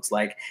division looks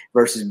like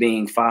versus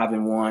being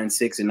 5-1,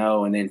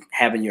 6-0, and then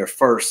having your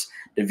first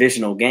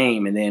divisional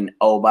game. And then,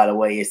 oh, by the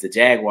way, it's the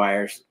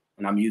Jaguars.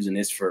 And I'm using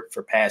this for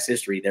past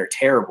history. They're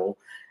terrible.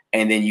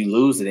 And then you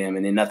lose to them,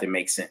 and then nothing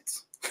makes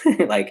sense.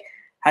 Like,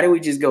 how do we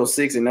just go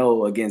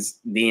 6-0 against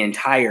the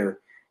entire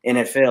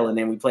NFL, and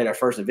then we played our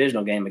first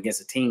divisional game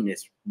against a team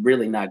that's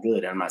really not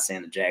good? I'm not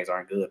saying the Jags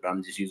aren't good, but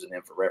I'm just using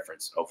them for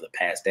reference over the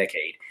past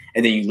decade.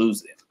 And then you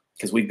lose them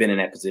because we've been in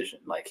that position.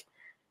 Like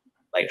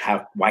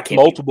how? Why can't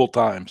multiple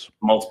times?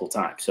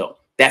 So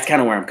that's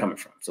kind of where I'm coming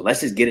from. So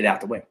let's just get it out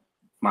the way.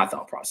 My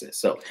thought process.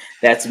 So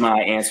that's my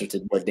answer to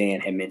what Dan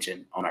had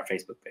mentioned on our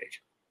Facebook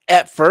page.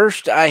 At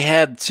first, I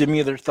had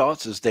similar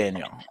thoughts as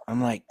Daniel.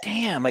 I'm like,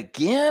 damn,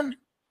 again?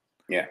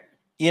 Yeah.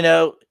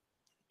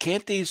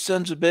 Can't these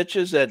sons of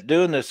bitches that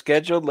doing the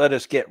schedule let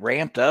us get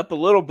ramped up a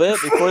little bit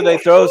before they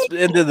throw us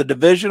into the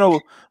divisional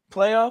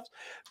playoffs?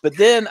 But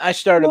then I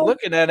started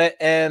looking at it,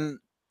 and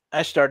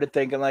I started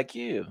thinking like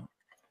you.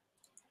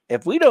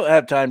 If we don't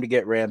have time to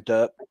get ramped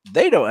up,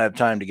 they don't have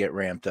time to get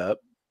ramped up.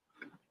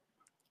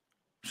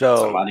 So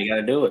somebody got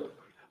to do it.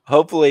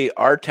 Hopefully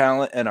our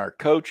talent and our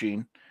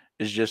coaching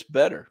is just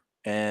better,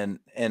 and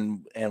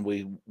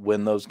we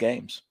win those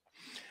games.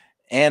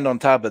 And on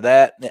top of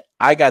that,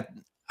 I got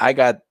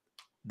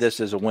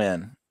this as a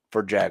win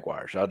for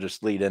Jaguars. I'll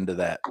just lead into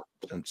that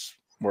since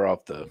we're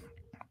off the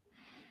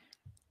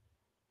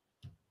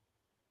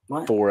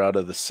 4 out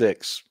of the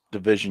 6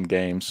 division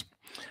games.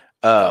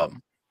 But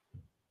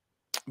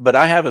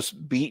I have us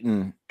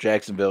beaten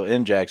Jacksonville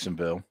in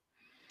Jacksonville.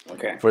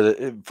 Okay.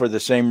 For the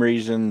same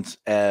reasons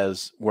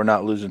as we're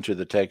not losing to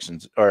the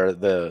Texans or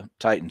the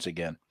Titans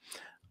again.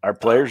 Our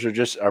players are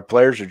just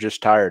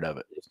tired of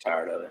it. Just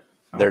tired of it.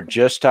 They're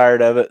just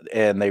tired of it,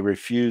 and they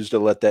refuse to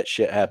let that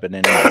shit happen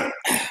anymore.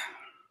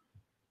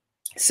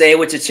 Say it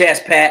with your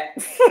chest,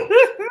 Pat.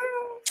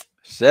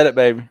 Said it,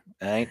 baby.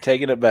 I ain't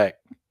taking it back.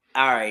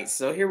 All right,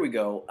 so here we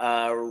go.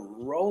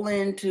 Roll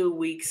into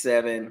week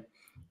 7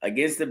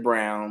 against the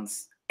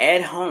Browns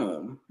at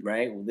home,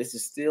 right? Well, this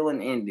is still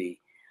in Indy.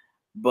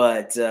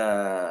 But,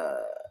 yeah,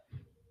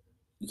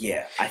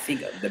 I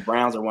think the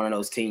Browns are one of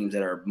those teams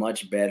that are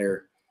much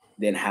better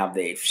than how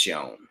they've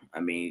shown. I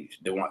mean,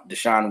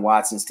 Deshaun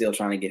Watson still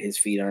trying to get his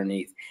feet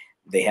underneath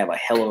They have a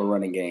hell of a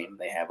running game.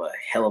 They have a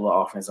hell of an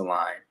offensive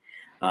line.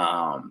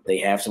 They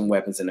have some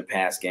weapons in the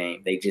pass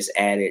game. They just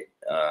added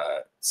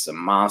some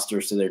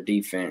monsters to their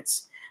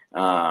defense.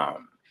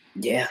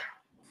 Yeah,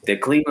 the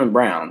Cleveland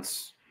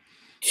Browns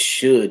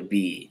should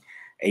be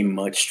a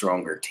much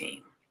stronger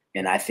team.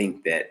 And I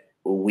think that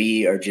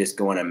we are just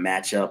going to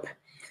match up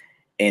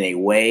in a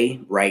way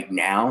right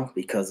now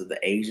because of the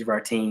age of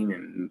our team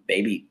and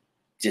maybe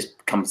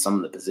just come some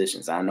of the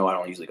positions. I know I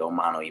don't usually go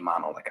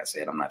mano-a-mano, like I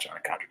said. I'm not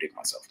trying to contradict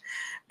myself.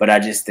 But I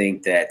just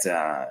think that,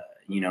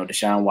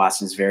 Deshaun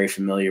Watson's very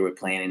familiar with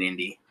playing in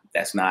Indy.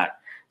 That's not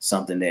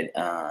something that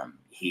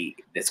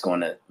that's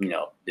going to,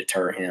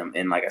 deter him.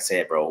 And like I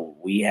said, bro,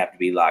 we have to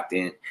be locked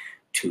in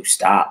to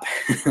stop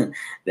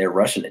their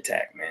rushing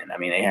attack, man. I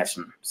mean, they have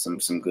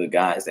some good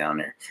guys down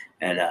there.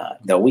 And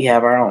though we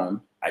have our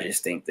own, I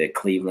just think that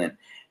Cleveland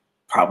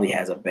probably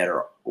has a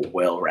better,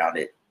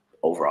 well-rounded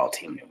overall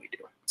team than we do.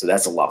 So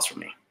that's a loss for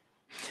me.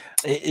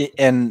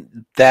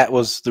 And that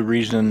was the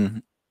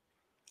reason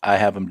I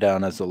have them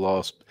down as a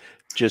loss,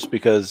 just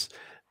because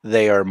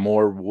they are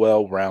more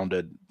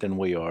well-rounded than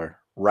we are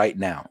right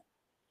now.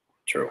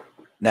 True.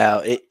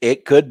 Now,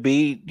 it could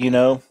be,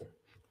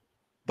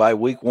 by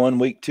week 1,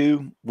 week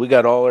 2, we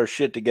got all our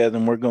shit together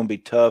and we're going to be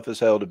tough as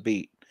hell to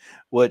beat.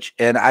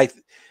 And I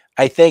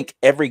think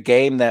every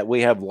game that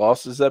we have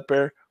losses up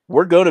there,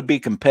 we're going to be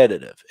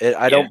competitive.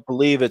 I don't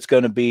believe it's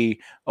going to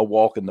be a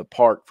walk in the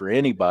park for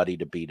anybody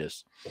to beat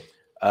us.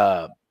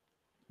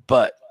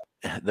 But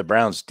the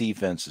Browns'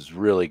 defense is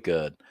really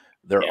good.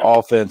 Their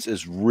offense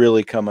is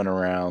really coming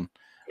around.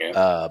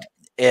 Yeah.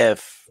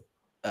 If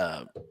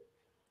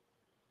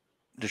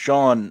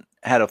Deshaun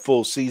had a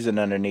full season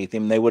underneath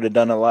him, they would have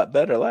done a lot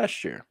better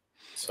last year.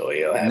 So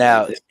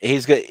now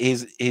he's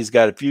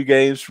got a few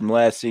games from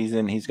last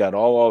season. He's got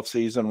all off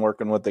season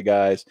working with the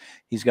guys.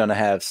 He's going to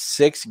have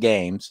 6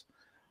 games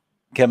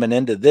coming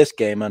into this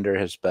game under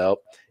his belt.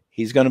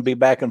 He's going to be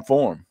back in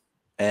form,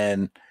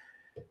 and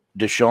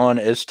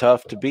Deshaun is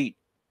tough to beat.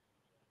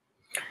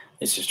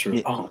 This is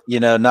true.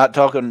 Not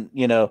talking.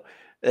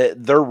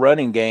 Their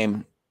running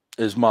game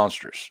is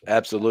monstrous,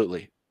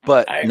 absolutely.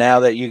 But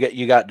now that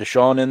you got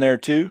Deshaun in there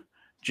too,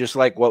 just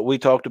like what we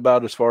talked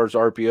about as far as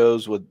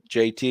RPOs with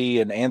JT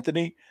and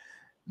Anthony,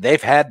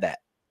 they've had that.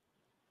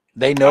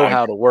 They know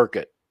how to work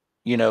it.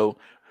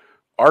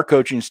 Our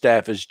coaching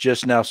staff is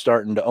just now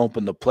starting to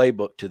open the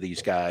playbook to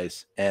these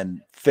guys and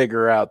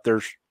figure out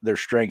their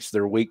strengths,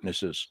 their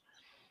weaknesses.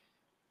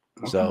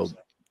 So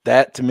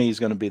that to me is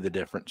going to be the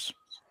difference.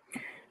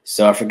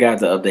 So I forgot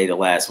to update the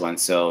last one.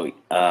 So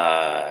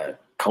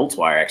Colts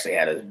Wire actually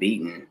had us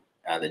beating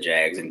the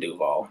Jags in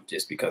Duval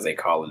just because they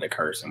call it a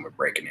curse and we're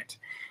breaking it.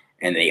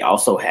 And they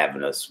also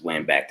having us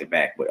win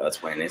back-to-back with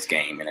us winning this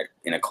game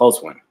in a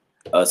close one.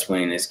 Us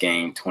winning this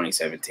game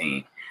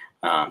 2017.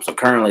 So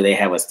currently they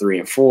have us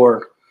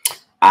 3-4.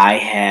 I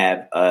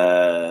have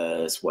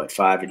us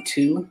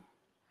 5-2.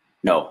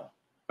 No,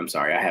 I'm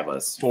sorry. I have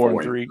us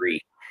 4-3,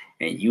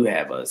 and you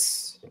have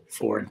us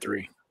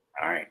 4-3.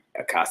 All right.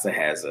 Acosta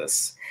has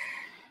us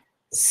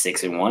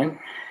 6-1.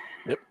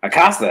 Yep.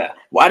 Acosta,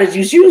 why did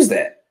you choose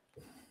that?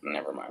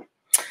 Never mind.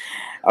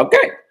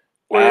 Okay.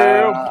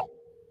 Well,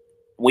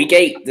 week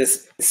 8, the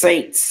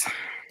Saints.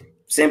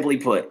 Simply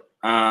put,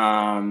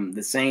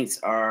 the Saints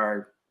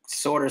are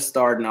sort of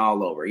starting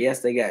all over. Yes,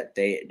 they got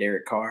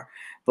Derek Carr,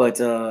 but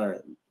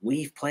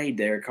we've played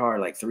Derek Carr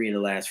like 3 of the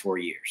last 4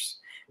 years.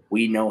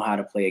 We know how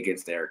to play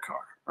against Derek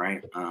Carr,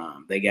 right?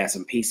 They got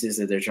some pieces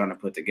that they're trying to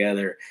put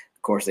together.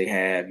 Of course, they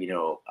have,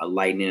 a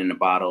lightning in the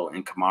bottle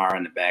and Kamara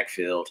in the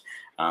backfield.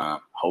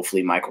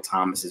 Hopefully Michael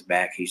Thomas is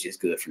back. He's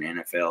just good for the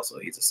NFL, so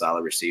he's a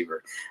solid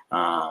receiver.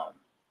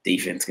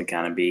 Defense can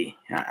kind of be.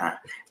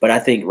 But I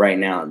think right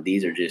now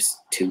these are just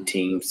 2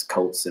 teams,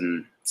 Colts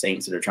and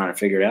Saints, that are trying to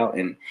figure it out,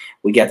 and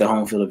we got the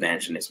home field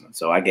advantage in this one.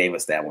 So I gave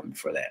us that one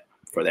for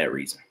that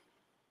reason.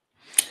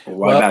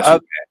 What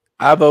about you?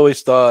 I've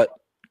always thought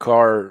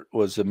Carr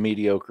was a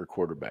mediocre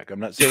quarterback. I'm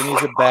not saying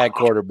he's a bad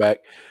quarterback,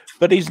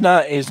 but he's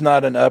not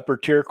an upper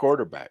tier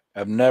quarterback.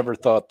 I've never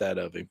thought that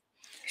of him.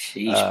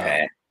 Sheesh,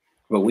 Pat.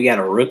 But we got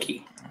a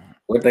rookie.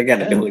 What they got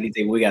to do with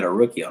anything? We got a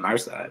rookie on our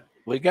side.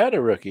 We got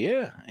a rookie,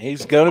 yeah.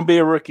 He's going to be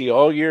a rookie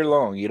all year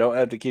long. You don't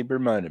have to keep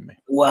reminding me.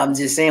 Well, I'm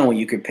just saying when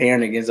you compare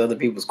him against other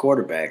people's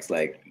quarterbacks,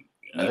 like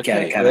you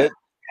kind of have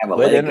a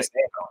leg to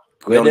stand on.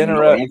 Quit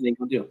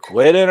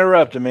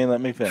interrupting me. Let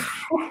me finish.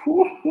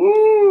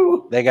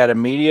 They got a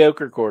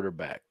mediocre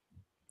quarterback.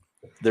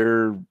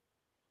 They're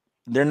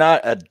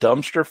not a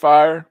dumpster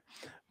fire,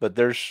 but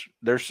there's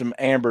some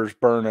ambers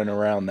burning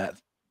around that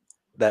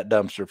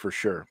dumpster for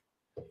sure.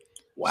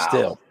 Wow.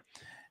 Still,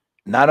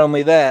 not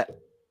only that,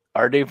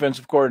 our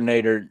defensive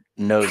coordinator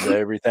knows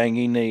everything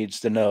he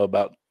needs to know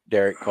about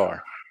Derek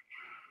Carr.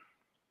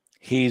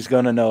 He's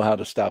going to know how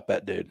to stop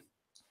that dude.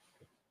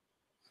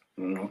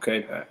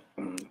 Okay, Pat.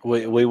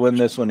 We win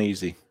this one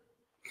easy.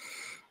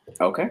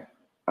 Okay.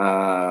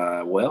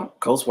 Well,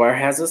 Colts Wire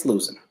has us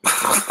losing.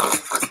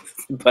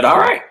 But all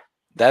right.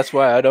 That's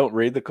why I don't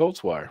read the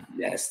Colts Wire.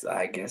 Yes,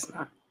 I guess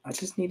not. I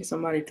just needed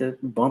somebody to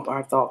bump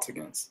our thoughts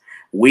against.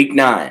 Week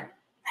 9.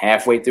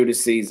 halfway through the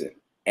season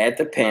at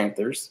the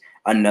Panthers.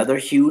 Another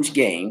huge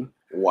game.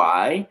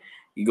 Why?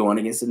 You're going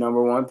against the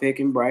number 1 pick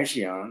in Bryce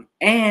Young.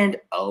 And,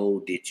 oh,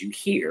 did you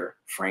hear?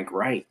 Frank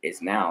Wright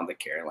is now the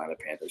Carolina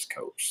Panthers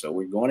coach. So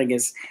we're going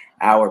against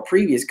our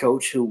previous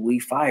coach who we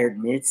fired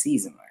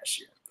mid-season last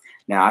year.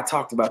 Now, I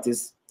talked about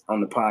this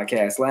on the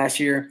podcast last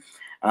year.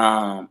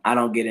 I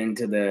don't get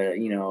into the,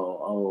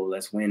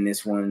 let's win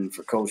this one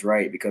for Coach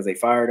Wright because they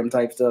fired him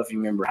type stuff. You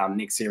remember how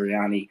Nick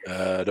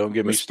Sirianni don't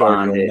get me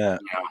started on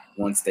that.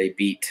 Once they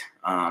beat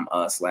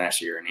us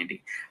last year in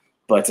Indy.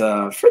 But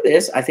for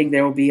this, I think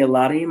there will be a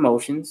lot of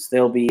emotions.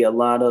 There'll be a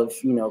lot of,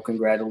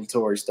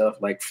 congratulatory stuff.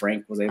 Like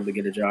Frank was able to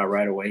get a job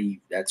right away.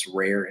 That's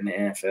rare in the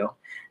NFL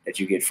that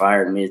you get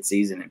fired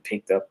mid-season and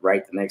picked up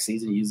right the next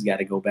season. You just got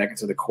to go back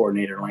into the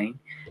coordinator lane.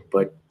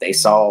 But they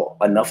saw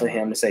enough of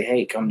him to say,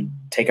 hey, come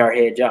take our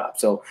head job.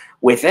 So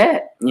with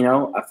that,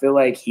 I feel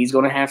like he's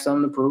going to have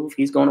something to prove.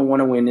 He's going to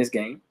want to win this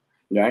game,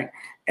 right?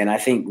 And I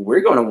think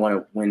we're going to want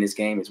to win this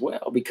game as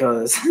well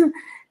because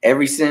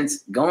ever since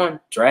going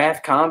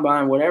draft,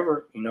 combine,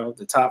 whatever,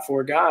 the top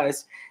 4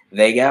 guys,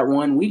 they got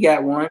one, we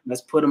got one.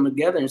 Let's put them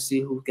together and see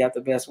who got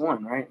the best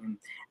one, right? And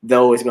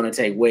though it's going to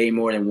take way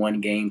more than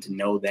one game to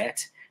know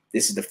that,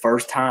 this is the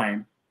first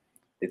time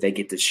that they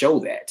get to show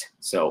that.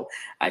 So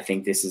I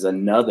think this is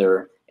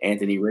another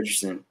Anthony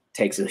Richardson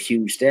takes a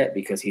huge step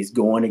because he's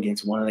going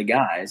against one of the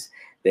guys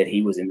that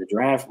he was in the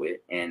draft with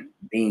and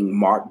being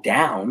marked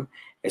down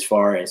as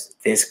far as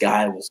this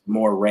guy was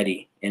more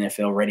ready,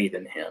 NFL ready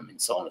than him, and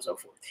so on and so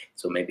forth.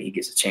 So maybe he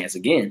gets a chance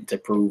again to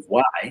prove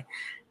why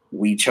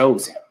we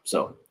chose him.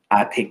 So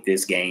I picked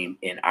this game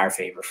in our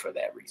favor for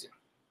that reason.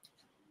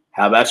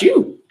 How about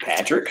you,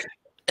 Patrick?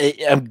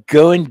 I'm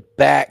going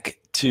back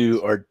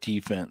to our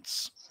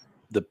defense.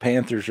 The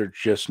Panthers are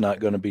just not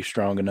going to be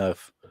strong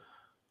enough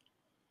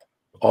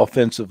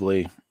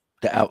offensively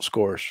to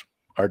outscore us.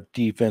 Our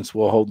defense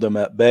will hold them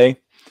at bay.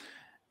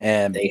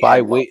 And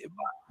by week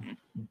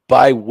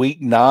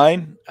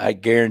 9, I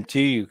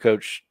guarantee you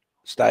Coach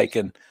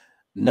Steichen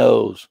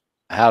knows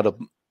how to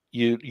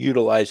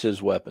utilize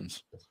his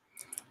weapons.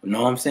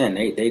 No, I'm saying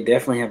they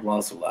definitely have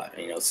lost a lot.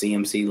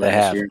 CMC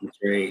last year in the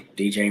trade,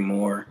 DJ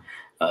Moore,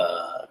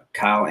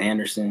 Kyle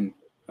Anderson.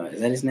 Is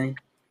that his name?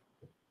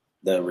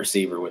 The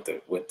receiver with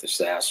the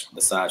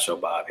sideshow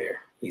bob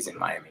hair. He's in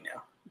Miami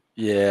now.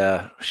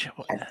 Yeah,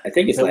 I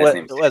think his last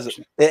name is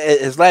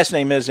his last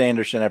name is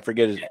Anderson. I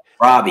forget his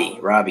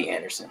Robbie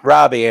Anderson.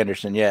 Robbie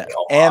Anderson, yeah.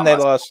 And they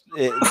lost.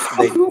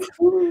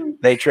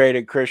 They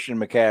traded Christian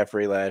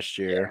McCaffrey last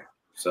year.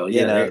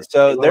 Yeah.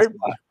 So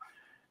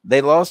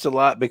they lost a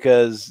lot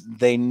because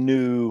they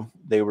knew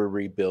they were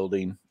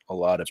rebuilding a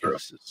lot of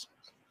pieces.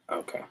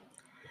 Okay.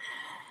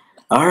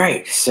 All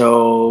right,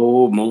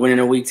 so moving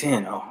into week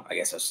 10. Oh, I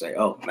guess I should say,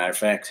 matter of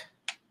fact,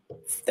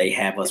 they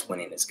have us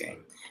winning this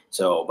game.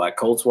 So by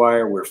Colts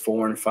Wire, we're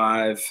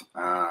 4-5.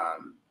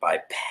 By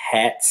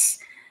Pat's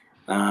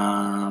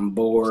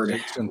board,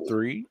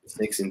 6-3.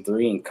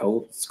 6-3, and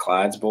Colts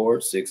Clyde's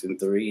board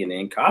 6-3, and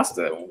then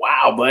Costa.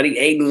 Wow, buddy,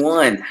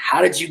 8-1.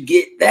 How did you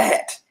get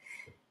that?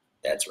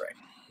 That's right.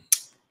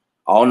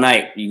 All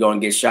night you're gonna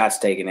get shots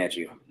taken at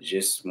you.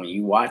 Just when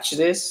you watch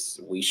this,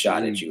 we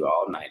shot at you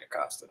all night,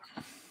 Acosta.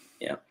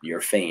 Yeah, your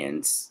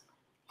fans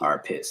are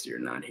pissed you're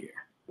not here.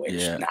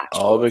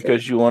 All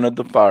because you wanted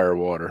the fire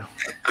water.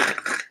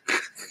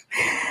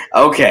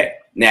 Okay,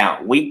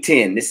 now week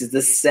 10. This is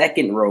the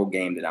second road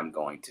game that I'm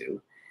going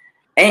to,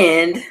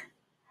 and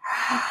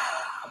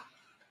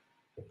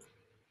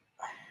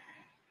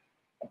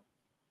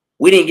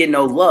we didn't get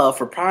no love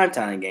for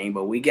primetime game,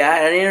 but we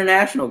got an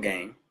international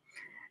game,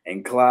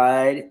 and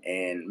Clyde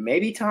and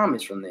maybe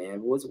Thomas from the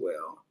Anvil as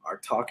well are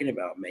talking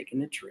about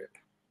making the trip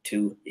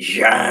to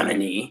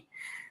Germany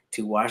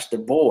to watch the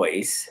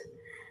boys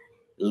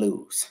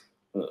lose.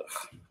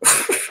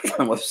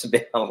 That must have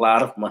been a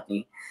lot of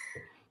money.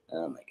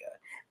 Oh, my God.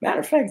 Matter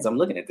of fact, as I'm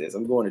looking at this,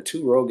 I'm going to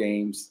 2 road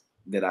games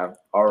that I've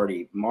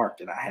already marked,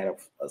 and I had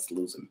us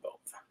losing both.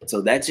 So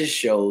that just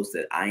shows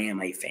that I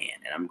am a fan,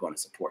 and I'm going to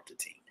support the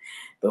team.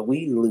 But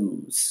we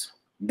lose.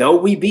 Though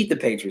we beat the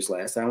Patriots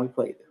last time we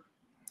played them.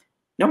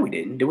 No, we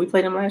didn't. Did we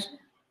play them last year?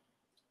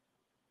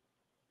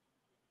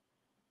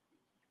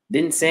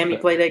 Didn't Sammy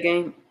play that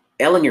game?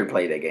 Ellinger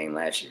played that game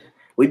last year.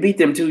 We beat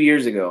them 2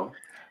 years ago.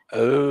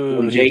 Oh,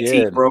 when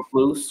JT broke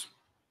loose.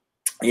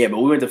 Yeah, but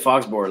we went to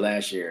Foxborough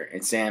last year,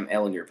 and Sam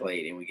Ellinger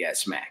played, and we got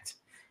smacked.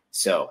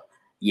 So,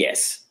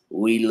 yes,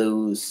 we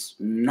lose,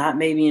 not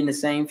maybe in the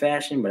same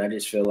fashion, but I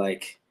just feel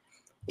like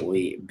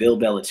Bill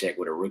Belichick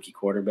with a rookie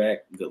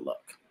quarterback, good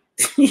luck.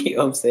 You know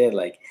what I'm saying?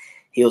 Like,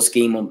 he'll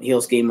scheme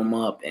them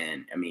up,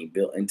 and, I mean,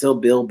 until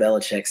Bill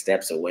Belichick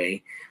steps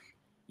away,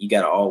 you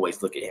got to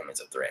always look at him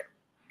as a threat,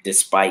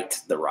 despite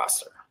the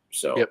roster.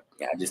 So,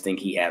 yeah, I just think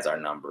he has our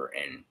number,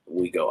 and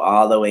we go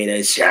all the way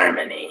to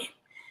Germany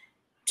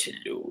to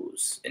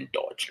lose in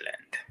Deutschland.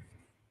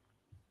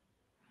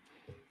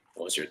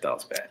 What's your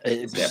thoughts, Pat?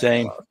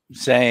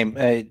 Same.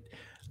 Hey,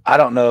 I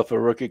don't know if a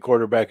rookie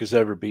quarterback has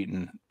ever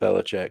beaten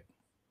Belichick.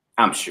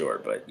 I'm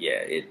sure, but yeah,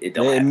 it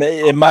don't happen.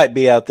 It might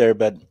be out there,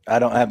 but I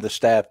don't have the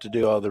staff to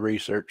do all the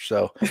research,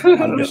 so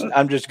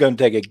I'm just going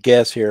to take a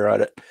guess here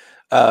on it.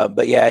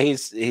 But yeah,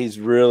 he's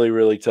really,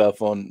 really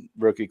tough on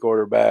rookie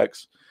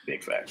quarterbacks.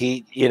 Big facts.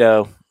 He,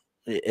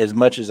 as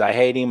much as I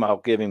hate him, I'll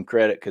give him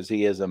credit because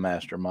he is a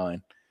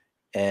mastermind,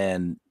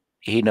 and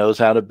he knows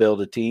how to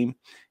build a team.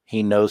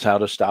 He knows how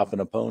to stop an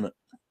opponent.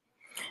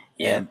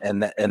 Yeah,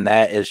 and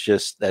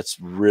that's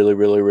really,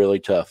 really, really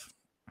tough.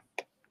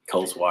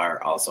 Colts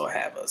Wire also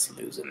have us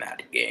losing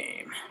that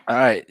game. All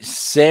right.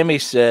 Sammy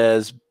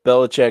says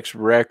Belichick's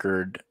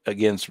record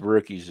against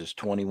rookies is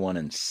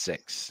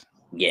 21-6.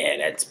 Yeah,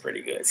 that's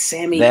pretty good.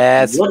 Sammy,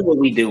 what would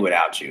we do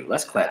without you?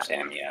 Let's clap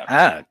Sammy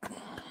out.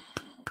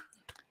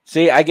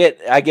 See, I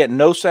get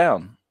no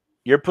sound.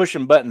 You're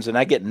pushing buttons and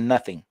I get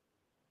nothing.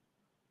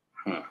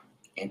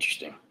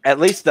 Interesting. At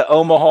least the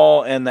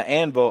Omaha and the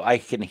Anvil, I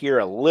can hear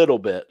a little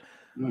bit.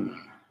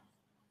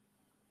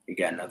 You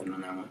got nothing on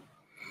that one?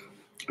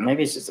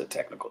 Maybe it's just a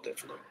technical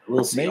difficulty.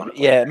 We'll see.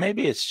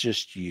 Maybe it's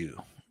just you.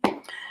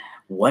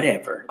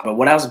 Whatever. But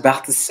what I was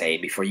about to say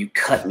before you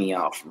cut me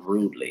off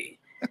rudely,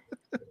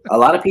 a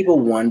lot of people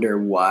wonder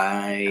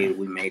why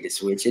we made the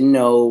switch. And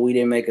no, we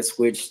didn't make a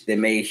switch that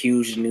made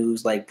huge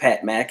news like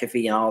Pat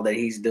McAfee and all that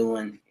he's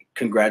doing.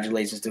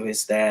 Congratulations to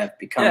his staff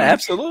becoming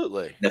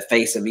absolutely the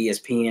face of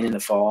ESPN in the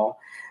fall.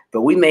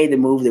 But we made the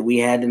move that we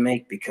had to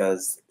make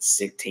because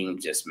sick team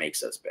just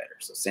makes us better.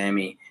 So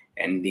Sammy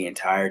and the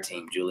entire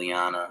team,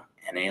 Juliana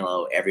and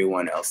Alo,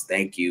 everyone else,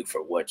 thank you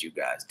for what you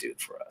guys do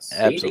for us.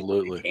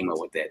 Absolutely. They came up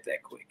with that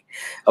quick.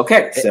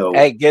 Okay, so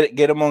hey, get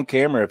them on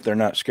camera if they're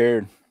not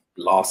scared.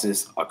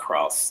 Losses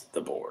across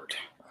the board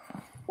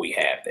we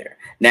have there.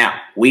 Now,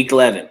 week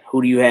 11,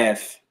 who do you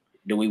have?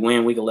 Do we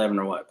win week 11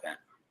 or what,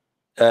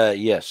 Pat?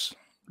 Yes,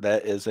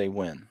 that is a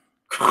win.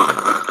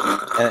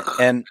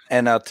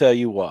 and I'll tell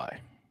you why.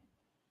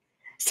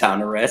 It's time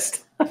to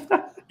rest.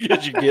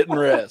 Because you're getting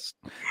rest.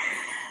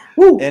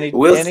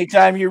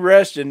 Anytime you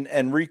rest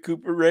and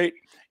recuperate,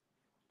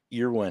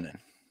 you're winning.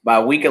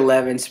 By week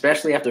 11,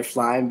 especially after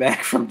flying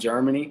back from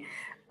Germany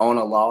on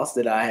a loss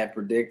that I had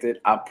predicted,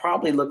 I'll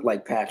probably look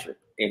like Patrick.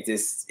 If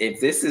it's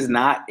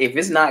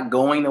not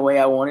going the way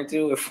I want it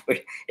to,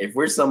 if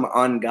we're some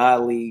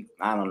ungodly,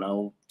 I don't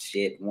know,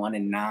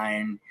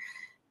 1-9,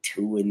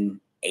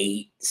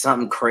 2-8,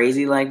 something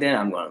crazy like that,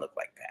 I'm gonna look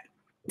like that.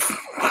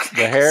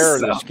 The hair or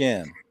the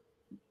skin?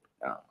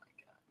 Oh my god!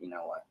 You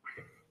know what?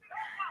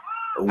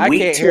 I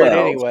can't hear it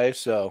anyway,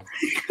 so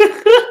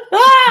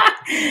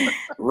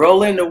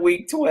roll into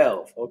week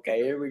 12.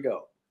 Okay, here we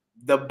go.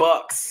 The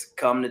Bucks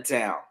come to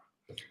town,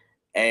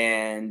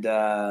 and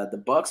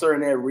the Bucks are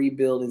in that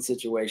rebuilding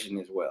situation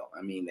as well.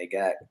 I mean, they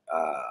got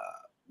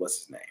what's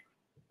his name,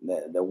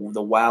 the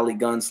wily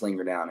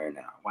gunslinger down there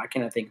now. Why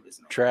can't I think of his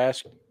name?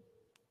 Trask.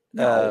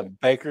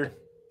 Baker.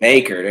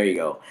 Baker, there you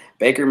go.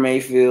 Baker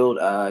Mayfield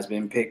has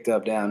been picked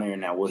up down there.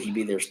 Now, will he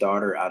be their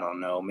starter? I don't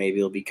know. Maybe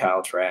it'll be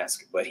Kyle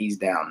Trask, but he's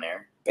down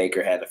there.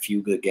 Baker had a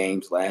few good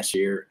games last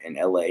year in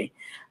L.A.,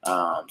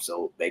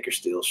 so Baker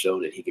still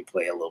showed that he could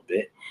play a little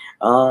bit.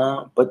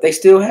 But they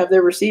still have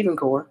their receiving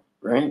core,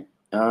 right?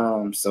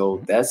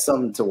 So that's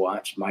something to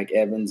watch. Mike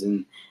Evans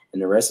and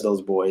the rest of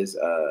those boys,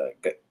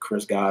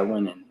 Chris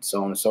Godwin and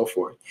so on and so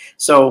forth.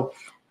 So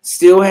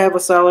still have a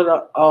solid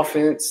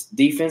offense.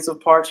 Defensive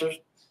parts are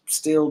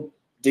still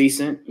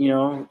decent,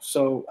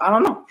 so I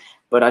don't know.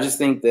 But I just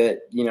think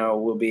that,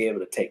 we'll be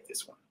able to take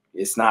this one.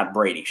 It's not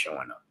Brady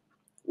showing up.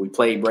 We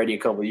played Brady a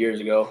couple of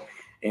years ago,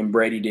 and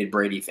Brady did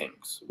Brady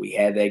things. We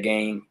had that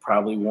game,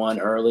 probably won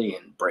early,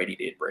 and Brady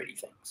did Brady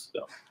things.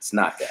 So it's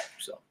not that.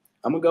 So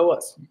I'm going to go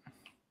us.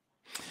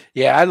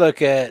 Yeah, I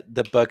look at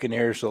the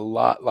Buccaneers a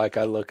lot like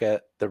I look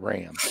at the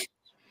Rams.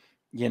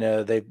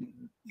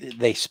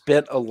 They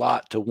spent a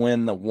lot to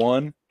win the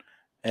one,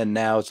 and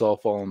now it's all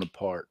falling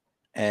apart.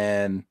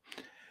 And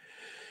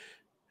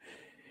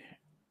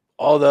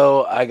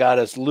although I got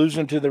us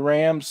losing to the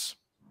Rams,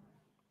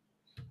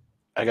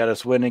 I got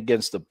us winning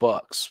against the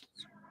Bucks.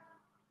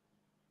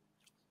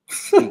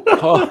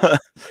 What?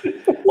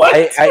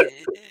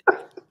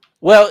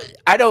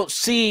 I don't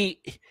see.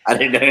 I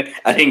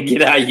didn't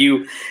get how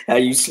you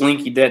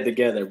slinkied that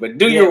together, but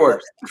do your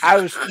worst.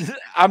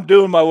 I'm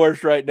doing my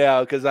worst right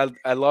now because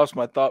I lost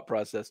my thought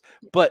process.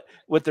 But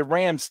with the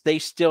Rams, they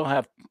still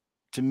have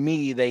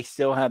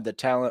the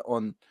talent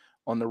on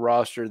the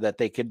roster that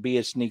they could be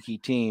a sneaky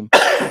team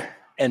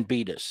and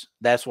beat us.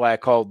 That's why I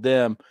called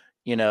them,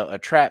 a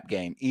trap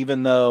game,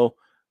 even though,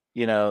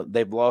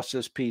 they've lost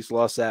this piece,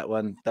 lost that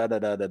one,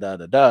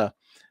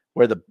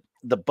 where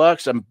the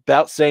Bucks, I'm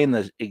about saying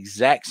the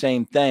exact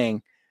same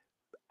thing.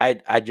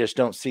 I just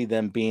don't see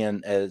them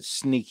being a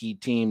sneaky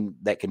team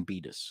that can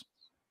beat us.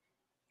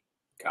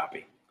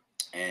 Copy.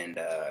 And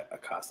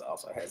Acosta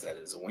also has that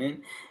as a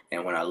win.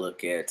 And when I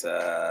look at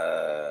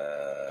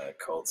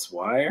Colts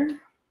Wire,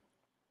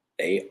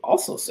 they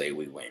also say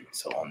we win.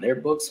 So on their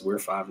books, we're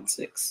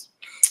 5-6.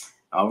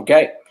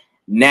 Okay.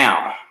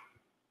 Now,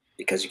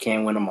 because you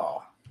can't win them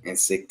all. And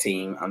sick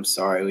team, I'm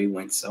sorry we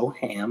went so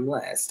ham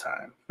last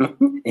time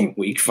in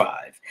week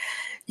 5.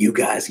 You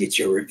guys get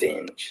your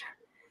revenge.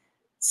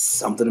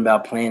 Something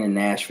about playing in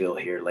Nashville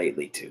here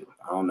lately too.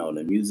 I don't know.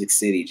 The Music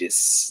City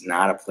just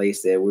not a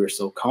place that we're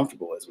so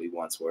comfortable as we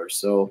once were.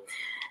 So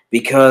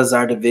because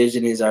our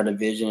division is our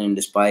division, and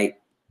despite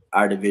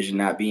our division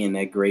not being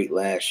that great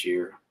last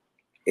year,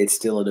 it's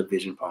still a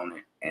division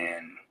opponent,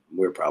 and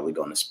we're probably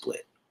going to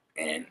split.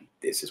 And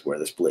this is where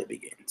the split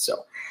begins.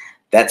 So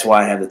that's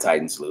why I have the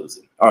Titans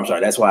losing. Or I'm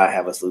sorry, that's why I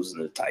have us losing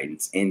to the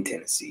Titans in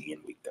Tennessee in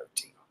Week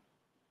 13.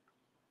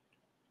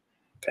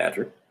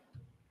 Patrick?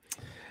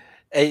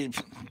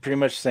 Pretty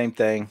much the same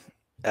thing.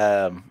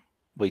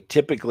 We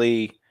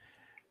typically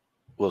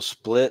will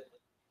split,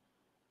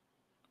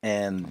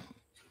 and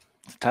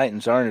the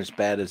Titans aren't as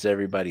bad as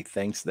everybody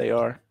thinks they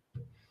are.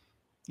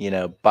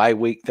 By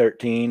Week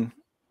 13,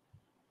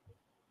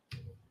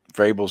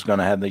 Vrabel's going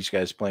to have these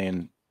guys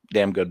playing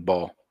damn good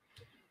ball.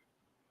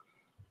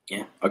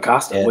 Yeah.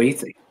 Acosta, what do you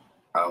think?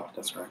 Oh,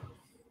 that's right.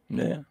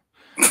 Yeah.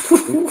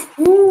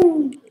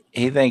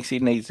 He thinks he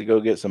needs to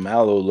go get some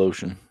aloe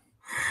lotion.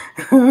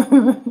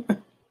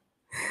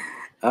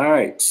 All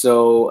right.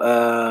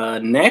 So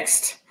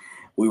next,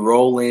 we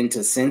roll into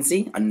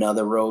Cincy,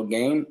 another road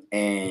game.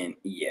 And,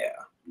 yeah,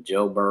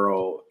 Joe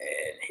Burrow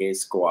and his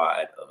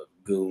squad of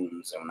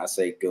goons. And when I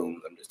say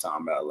goons, I'm just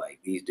talking about, like,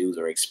 these dudes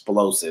are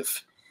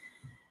explosive.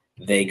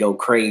 They go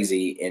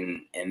crazy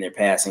in their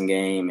passing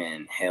game,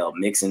 and hell,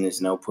 Mixon is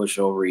no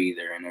pushover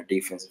either, and their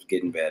defense is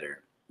getting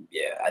better.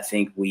 Yeah, I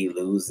think we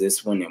lose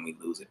this one, and we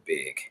lose it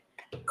big.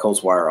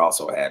 Colts Wire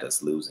also had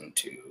us losing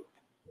to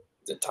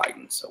the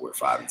Titans, so we're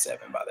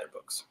 5-7 by their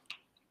books.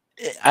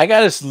 I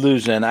got us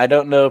losing. I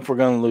don't know if we're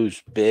going to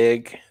lose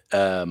big,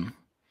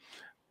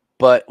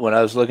 but when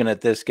I was looking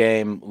at this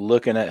game,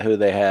 looking at who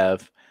they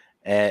have,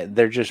 and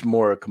they're just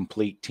more a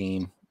complete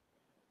team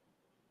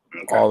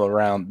all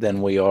around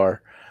than we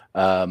are.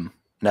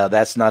 Now,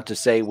 that's not to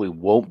say we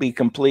won't be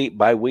complete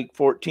by Week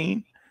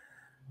 14,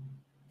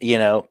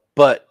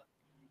 but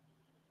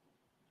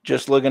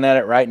just looking at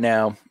it right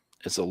now,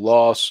 it's a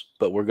loss,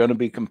 but we're going to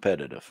be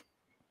competitive.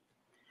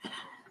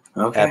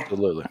 Okay.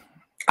 Absolutely.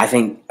 I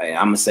think I'm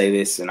going to say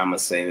this, and I'm going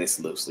to say this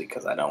loosely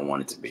because I don't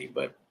want it to be,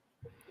 but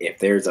if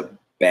there's a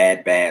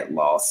bad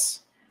loss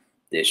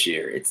this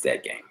year, it's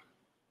that game.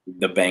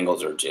 The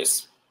Bengals are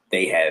just,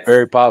 they have.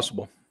 Very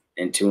possible.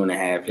 In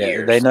 2.5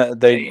 years.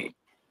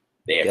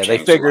 They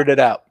figured it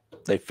out.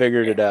 They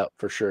figured it out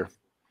for sure.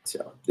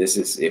 So this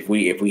is if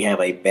we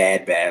have a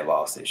bad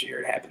loss this year,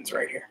 it happens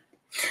right here.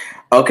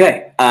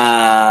 Okay.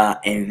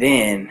 And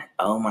then,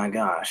 oh my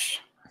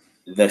gosh,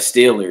 the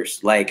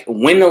Steelers. Like,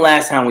 when the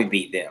last time we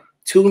beat them?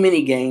 Too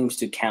many games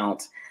to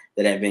count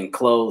that have been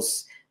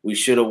close. We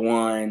should have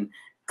won.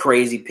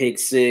 Crazy pick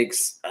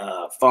six,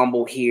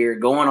 fumble here,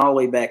 going all the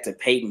way back to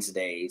Peyton's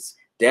days.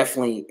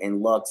 Definitely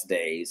in Luck's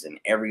days and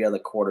every other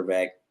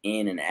quarterback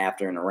in and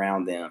after and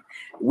around them.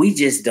 We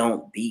just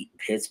don't beat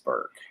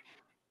Pittsburgh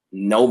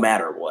no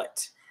matter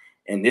what.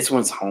 And this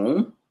one's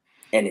home,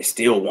 and it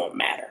still won't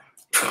matter.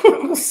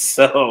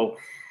 So,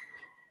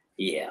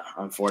 yeah,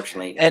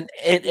 unfortunately. And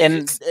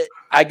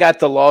I got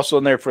the loss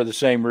on there for the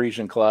same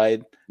reason,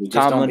 Clyde.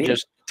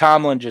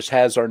 Tomlin just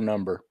has our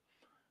number.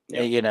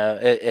 Yep.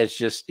 It's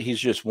just he's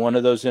just one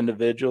of those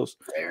individuals.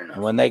 Fair enough.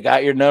 And when they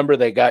got your number,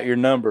 they got your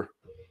number.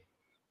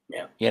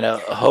 Yeah.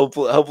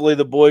 Hopefully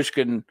the boys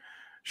can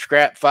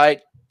scrap,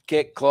 fight,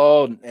 kick,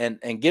 claw,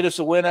 and get us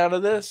a win out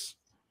of this.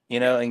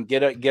 And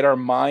get our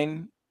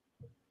mind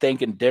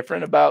thinking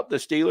different about the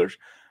Steelers.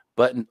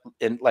 But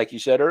and like you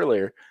said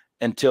earlier,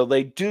 until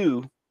they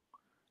do,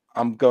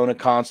 I'm going to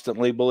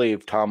constantly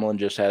believe Tomlin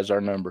just has our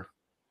number.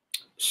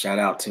 Shout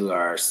out to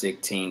our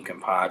sick team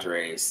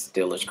compadres,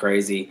 Steelers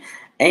crazy.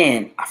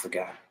 And I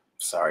forgot.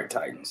 Sorry,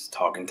 Titans.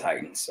 Talking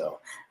Titans. So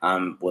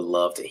would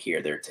love to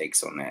hear their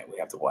takes on that. We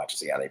have to watch and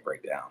see how they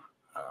break down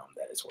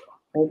that as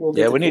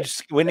well. We need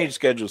to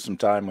schedule some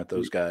time with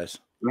those guys.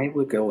 Maybe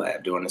we'll go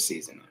during the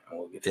season.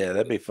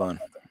 That'd be fun.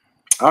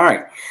 All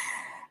right.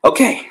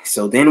 Okay,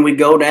 so then we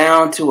go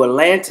down to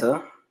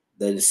Atlanta,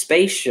 the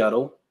space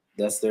shuttle.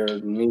 That's their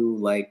new,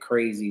 like,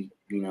 crazy,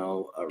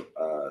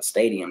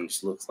 stadium.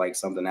 Just looks like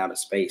something out of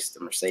space.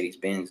 The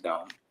Mercedes-Benz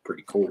Dome.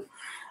 Pretty cool.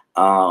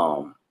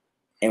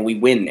 And we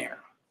win there.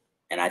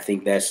 And I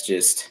think that's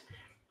just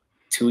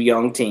two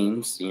young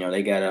teams.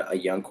 They got a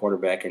young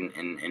quarterback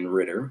in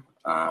Ritter.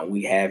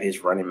 We have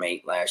his running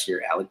mate last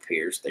year, Alec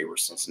Pierce. They were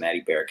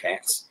Cincinnati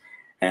Bearcats.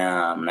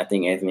 And I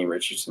think Anthony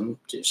Richardson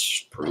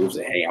just proves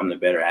that, hey, I'm the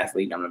better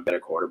athlete, I'm the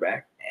better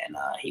quarterback, and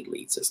he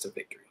leads us to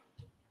victory.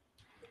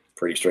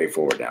 Pretty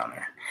straightforward down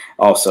there.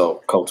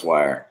 Also, Colts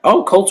Wire.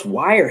 Oh, Colts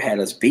Wire had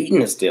us beating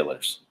the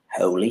Steelers.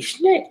 Holy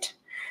shit.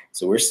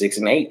 So we're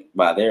 6-8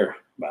 by their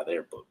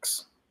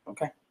books.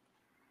 Okay.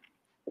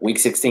 Week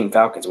 16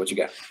 Falcons, what you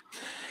got?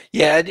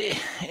 Yeah,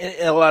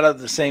 a lot of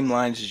the same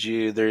lines as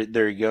you.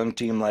 They're a young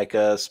team like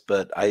us,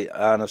 but I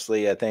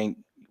think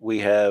we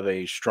have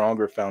a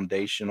stronger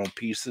foundational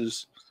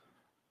pieces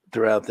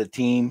throughout the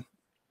team.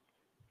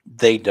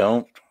 They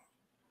don't.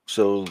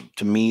 So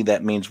to me,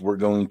 that means we're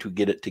going to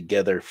get it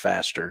together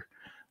faster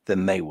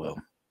than they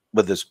will,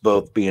 with us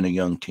both being a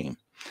young team.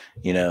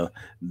 You know,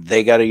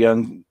 they got a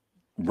young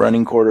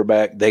running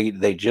quarterback.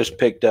 They just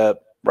picked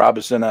up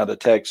Robinson out of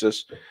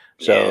Texas.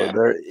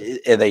 So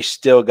they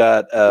still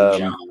got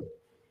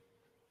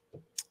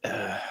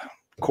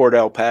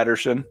Cordell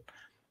Patterson,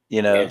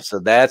 you know, so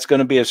that's going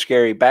to be a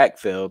scary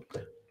backfield,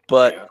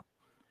 but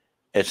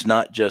it's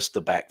not just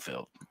the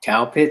backfield.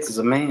 Kyle Pitts is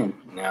a man.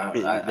 No,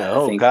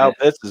 I think Kyle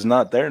Pitts is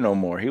not there no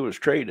more. He was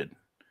traded.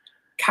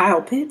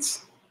 Kyle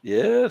Pitts?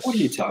 Yes. What are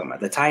you talking about?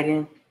 The tight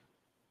end?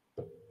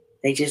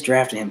 They just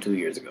drafted him 2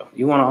 years ago.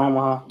 You want to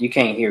Omaha? You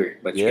can't hear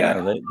it, but you got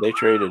it. They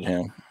traded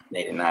him.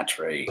 They did not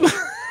trade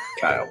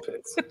Kyle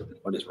Pitts.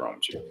 What is wrong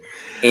with you?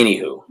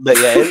 Anywho. But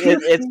yeah,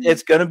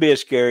 it's going to be a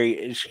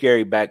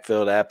scary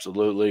backfield,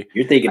 absolutely.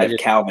 You're thinking of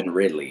Calvin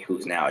Ridley,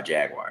 who's now a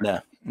Jaguar.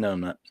 No, I'm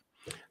not.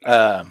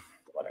 Whatever.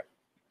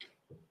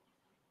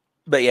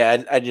 But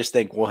yeah, I just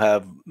think we'll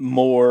have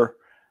more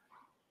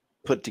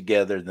put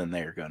together than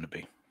they're going to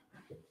be.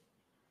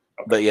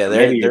 Okay. But yeah,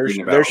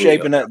 they're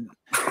shaping up.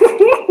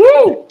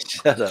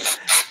 Shut up.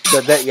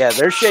 But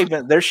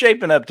they're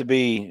shaping up to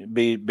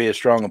be a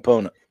strong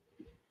opponent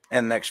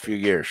in the next few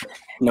years.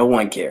 No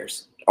one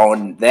cares.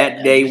 On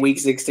that day, week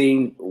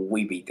 16,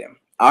 we beat them.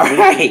 All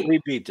right. We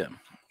beat them.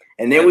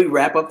 And then we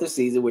wrap up the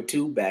season with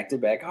 2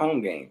 back-to-back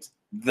home games.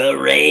 The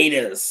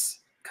Raiders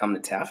come to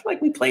town. I feel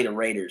like we play the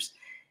Raiders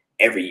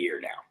every year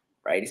now,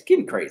 right? It's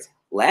getting crazy.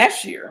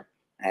 Last year,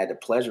 I had the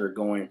pleasure of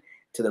going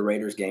to the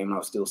Raiders game when I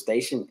was still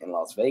stationed in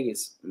Las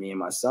Vegas. Me and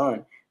my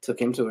son took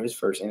him to his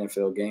first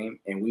NFL game,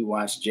 and we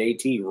watched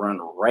JT run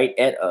right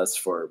at us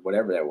for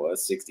whatever that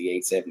was,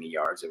 68, 70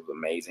 yards. It was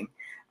amazing.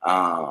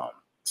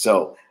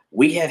 So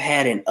we have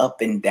had an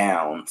up and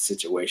down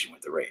situation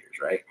with the Raiders,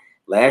 right?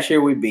 Last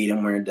year we beat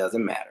them when it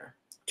doesn't matter.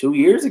 2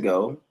 years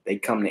ago, they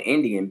come to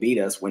Indy and beat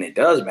us when it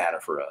does matter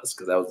for us,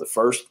 because that was the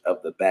first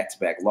of the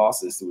back-to-back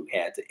losses that we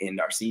had to end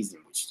our season,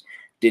 which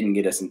didn't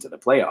get us into the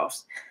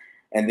playoffs.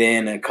 And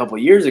then a couple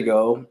of years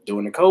ago,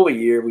 during the COVID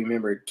year, we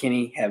remember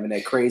Kenny having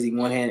that crazy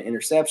one-hand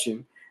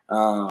interception.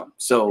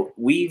 So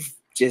we've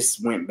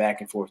just went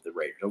back and forth with the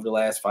Raiders. Over the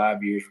last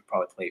 5 years, we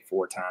probably played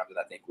 4 times, and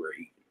I think we're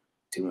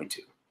even 2-2.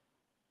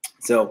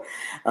 So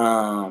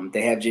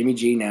they have Jimmy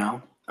G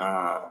now.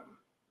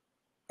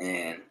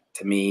 And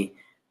to me,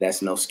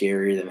 that's no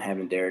scarier than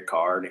having Derek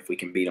Carr. And if we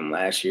can beat him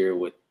last year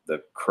with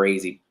the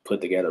crazy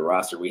put-together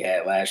roster we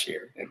had last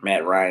year, and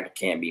Matt Ryan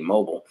can't be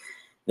mobile,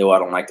 though I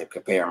don't like to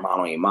compare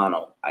mano a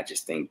mano, I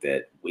just think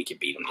that we could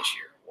beat him this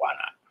year. Why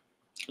not?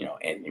 You know,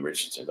 Anthony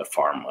Richardson's a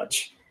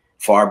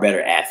far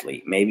better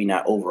athlete. Maybe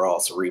not overall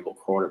cerebral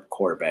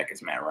quarterback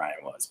as Matt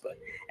Ryan was, but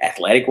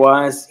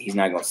athletic-wise, he's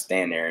not going to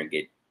stand there and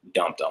get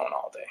dumped on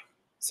all day.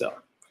 So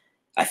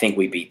I think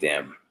we beat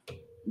them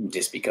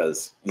just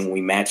because when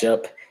we match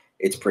up,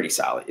 it's pretty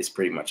solid. It's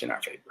pretty much in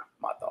our favor.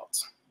 My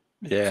thoughts.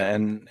 Yeah,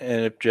 and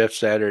if Jeff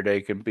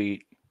Saturday can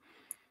beat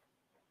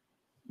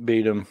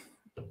him,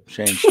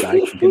 Shane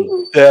Steichen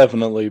can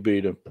definitely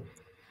beat him.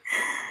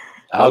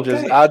 I'll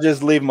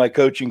just leave my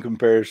coaching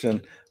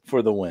comparison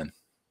for the win.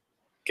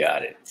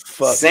 Got it.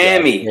 Fuck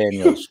Sammy Josh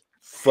Daniels.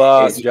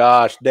 Fuck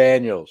Josh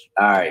Daniels.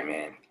 All right,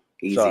 man.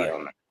 Easy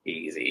on that.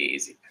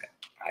 Easy.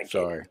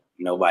 Sorry.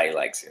 Nobody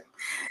likes him.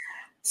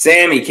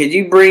 Sammy, could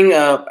you bring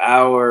up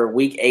our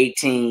Week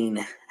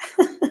 18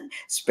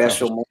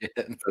 special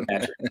moment for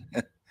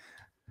Patrick?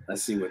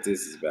 Let's see what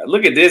this is about.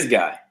 Look at this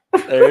guy.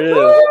 There it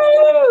is.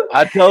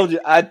 I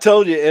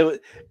told you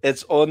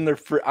it's on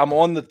the. I'm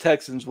on the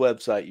Texans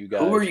website, you guys.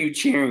 Who are you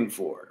cheering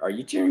for? Are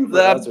you cheering for?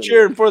 I'm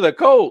cheering for the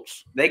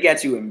Colts. They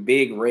got you in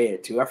big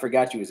red too. I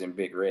forgot you was in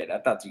big red. I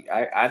thought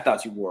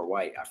you wore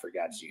white. I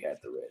forgot you had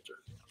the red shirt.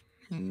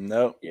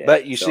 No, yeah,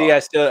 but you see,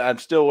 I'm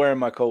still wearing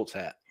my Colts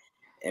hat.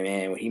 And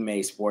man, when he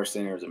made Sports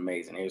Center, it was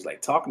amazing. He was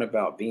like talking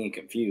about being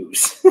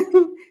confused.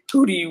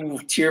 Who do you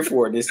cheer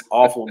for in this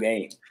awful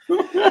game?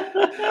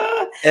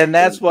 And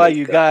that's why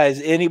you guys,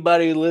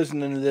 anybody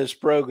listening to this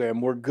program,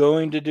 we're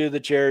going to do the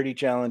charity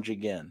challenge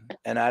again.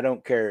 And I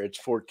don't care. It's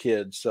for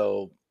kids.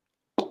 So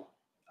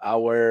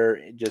I'll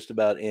wear just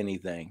about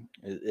anything.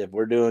 If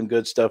we're doing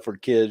good stuff for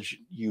kids,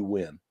 you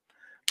win.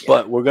 Yeah.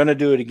 But we're going to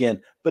do it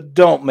again. But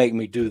don't make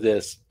me do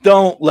this.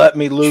 Don't let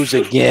me lose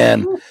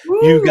again.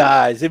 You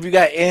guys, if you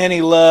got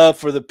any love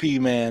for the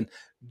P-Man,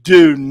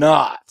 do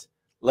not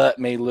let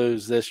me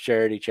lose this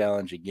charity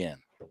challenge again.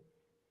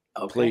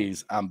 Okay.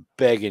 Please, I'm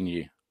begging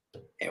you.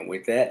 And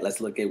with that,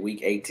 let's look at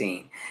Week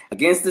 18.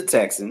 Against the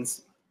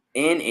Texans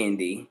in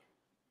Indy,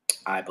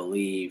 I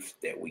believe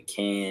that we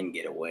can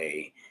get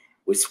away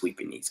with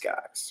sweeping these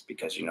guys.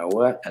 Because you know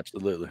what?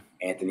 Absolutely.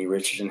 Anthony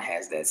Richardson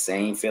has that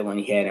same feeling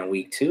he had in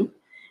Week 2.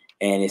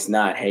 And it's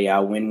not, hey, I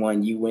win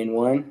one, you win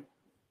one.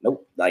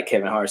 Nope. Like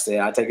Kevin Hart said,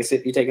 I take a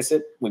sip, you take a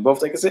sip, we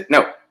both take a sip.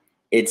 No.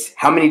 It's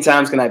how many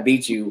times can I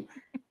beat you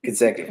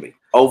consecutively?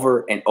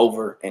 Over and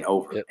over and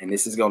over. Yep. And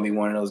this is going to be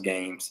one of those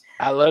games.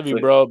 I love you,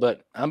 bro,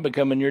 but I'm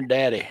becoming your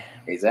daddy.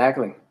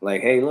 Exactly. Like,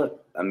 hey,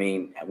 look, I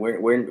mean,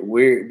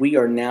 we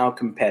are now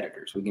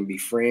competitors. We can be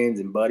friends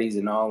and buddies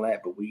and all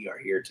that, but we are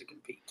here to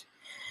compete.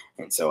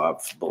 And so I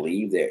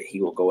believe that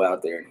he will go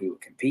out there and he will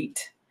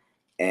compete.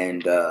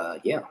 And,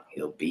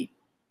 he'll beat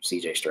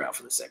C.J. Stroud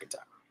for the second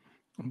time.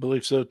 I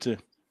believe so too.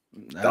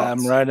 Thoughts?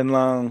 I'm right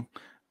along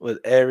with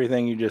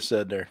everything you just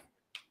said there.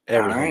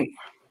 Everything. All right.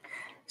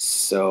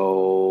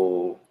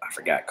 So I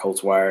forgot.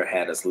 Colts Wire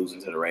had us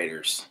losing to the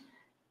Raiders.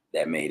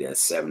 That made us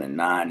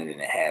 7-9, and then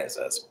it has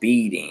us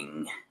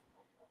beating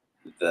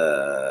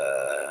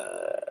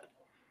the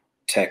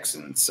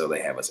Texans, so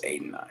they have us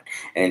 8-9.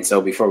 And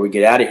so before we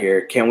get out of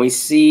here, can we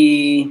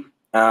see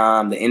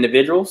the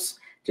individuals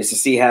just to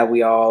see how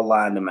we all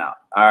lined them out?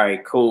 All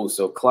right, cool.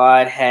 So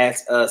Clyde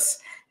has us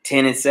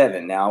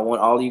 10-7. Now I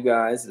want all you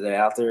guys that are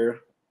out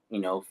there,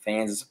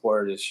 fans and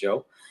supporters of this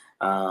show,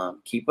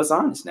 keep us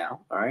honest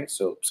now. All right,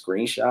 so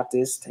screenshot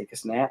this, take a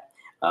snap,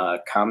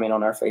 comment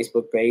on our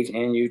Facebook page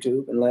and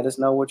YouTube, and let us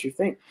know what you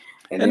think.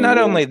 And not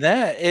only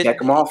that, check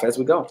them off as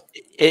we go.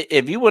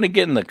 If you want to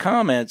get in the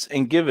comments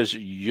and give us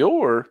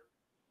your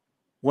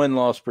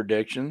win-loss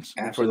predictions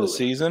for the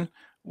season,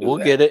 we'll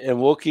get it,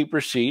 and we'll keep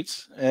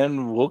receipts,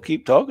 and we'll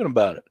keep talking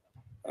about it.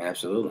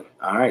 Absolutely.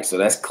 All right, so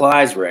that's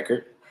Clyde's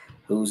record.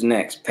 Who's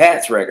next?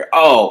 Pat's record.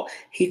 Oh,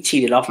 he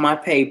cheated off my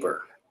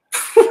paper.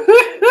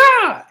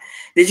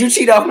 Did you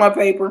cheat off my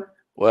paper?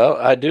 Well,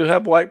 I do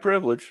have white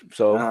privilege,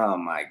 so. Oh,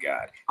 my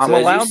God. I'm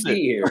allowed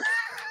to.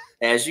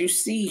 As you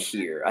see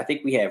here, I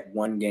think we have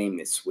one game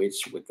that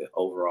switched with the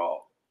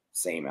overall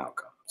same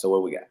outcome. So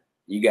what we got?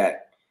 You got,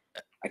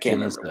 I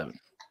can't remember.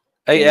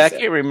 Hey, I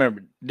can't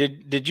remember.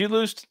 Did you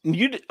lose?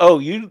 You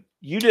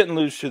didn't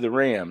lose to the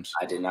Rams.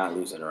 I did not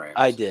lose to the Rams.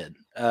 I did.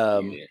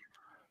 You did.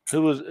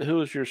 Who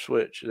was your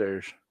switch?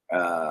 There's.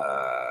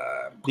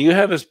 Do you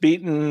have us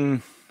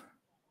beating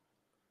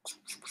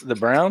the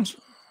Browns?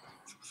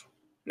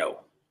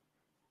 No.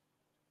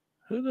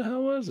 Who the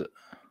hell was it?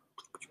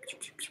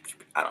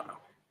 I don't know.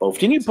 Both.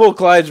 Can you pull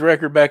Clyde's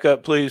record back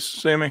up, please,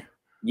 Sammy?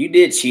 You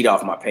did cheat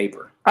off my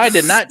paper. I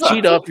did not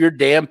cheat off your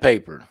damn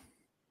paper.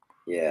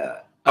 Yeah.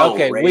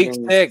 Okay, Week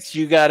 6,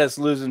 you got us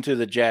losing to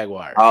the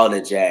Jaguars. Oh,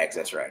 the Jags.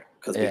 That's right.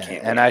 Because we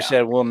can't. And I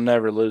said we'll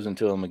never lose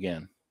to them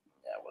again.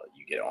 Yeah, well,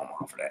 you get on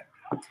for that.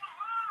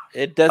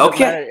 It doesn't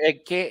matter.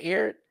 It can't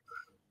hear it.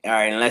 All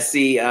right, and let's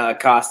see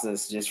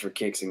Costas just for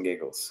kicks and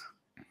giggles.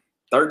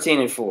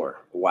 13-4.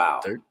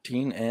 Wow.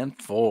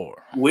 13-4.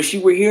 Wish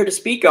you were here to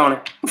speak on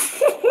it.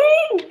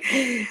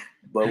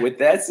 But with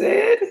that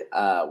said,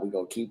 we're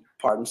going to keep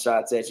parting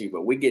shots at you.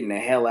 But we're getting the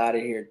hell out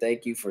of here.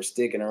 Thank you for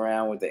sticking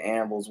around with the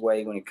Ambul's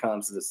way when it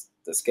comes to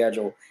the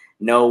schedule.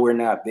 No, we're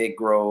not Big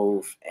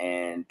Grove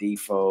and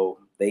Defoe.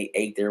 They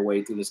ate their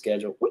way through the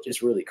schedule, which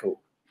is really cool.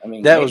 I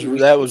mean, that was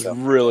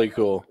really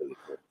cool.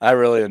 I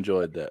really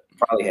enjoyed that.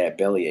 Probably had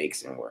belly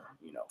aches and were,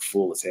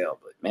 full as hell.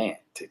 But man,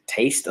 to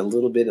taste a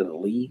little bit of the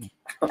league.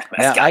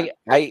 Now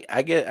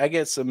I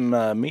get some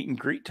meet and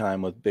greet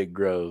time with Big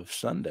Grove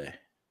Sunday.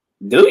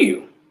 Do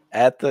you?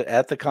 At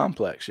the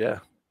complex, yeah.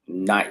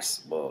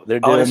 Nice. Well,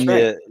 they're doing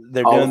the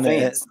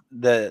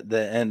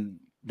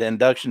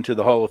induction to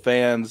the Hall of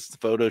Fans, the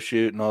photo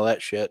shoot, and all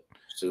that shit.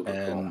 Super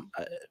and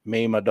cool.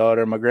 Me, my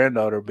daughter, and my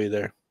granddaughter will be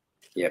there.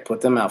 Yeah,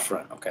 put them out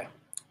front, okay?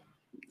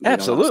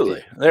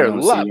 Absolutely, they're a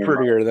lot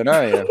prettier than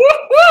I am.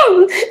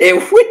 And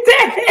with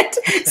that,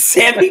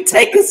 Sammy,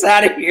 take us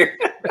out of here.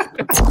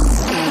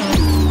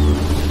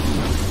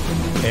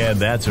 And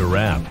that's a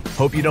wrap.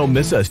 Hope you don't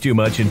miss us too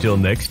much until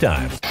next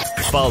time.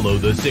 Follow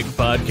the Sick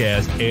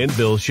Podcast and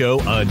Bill Show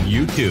on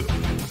YouTube,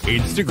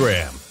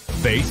 Instagram,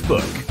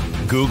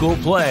 Facebook, Google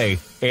Play,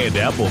 and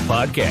Apple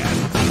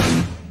Podcasts.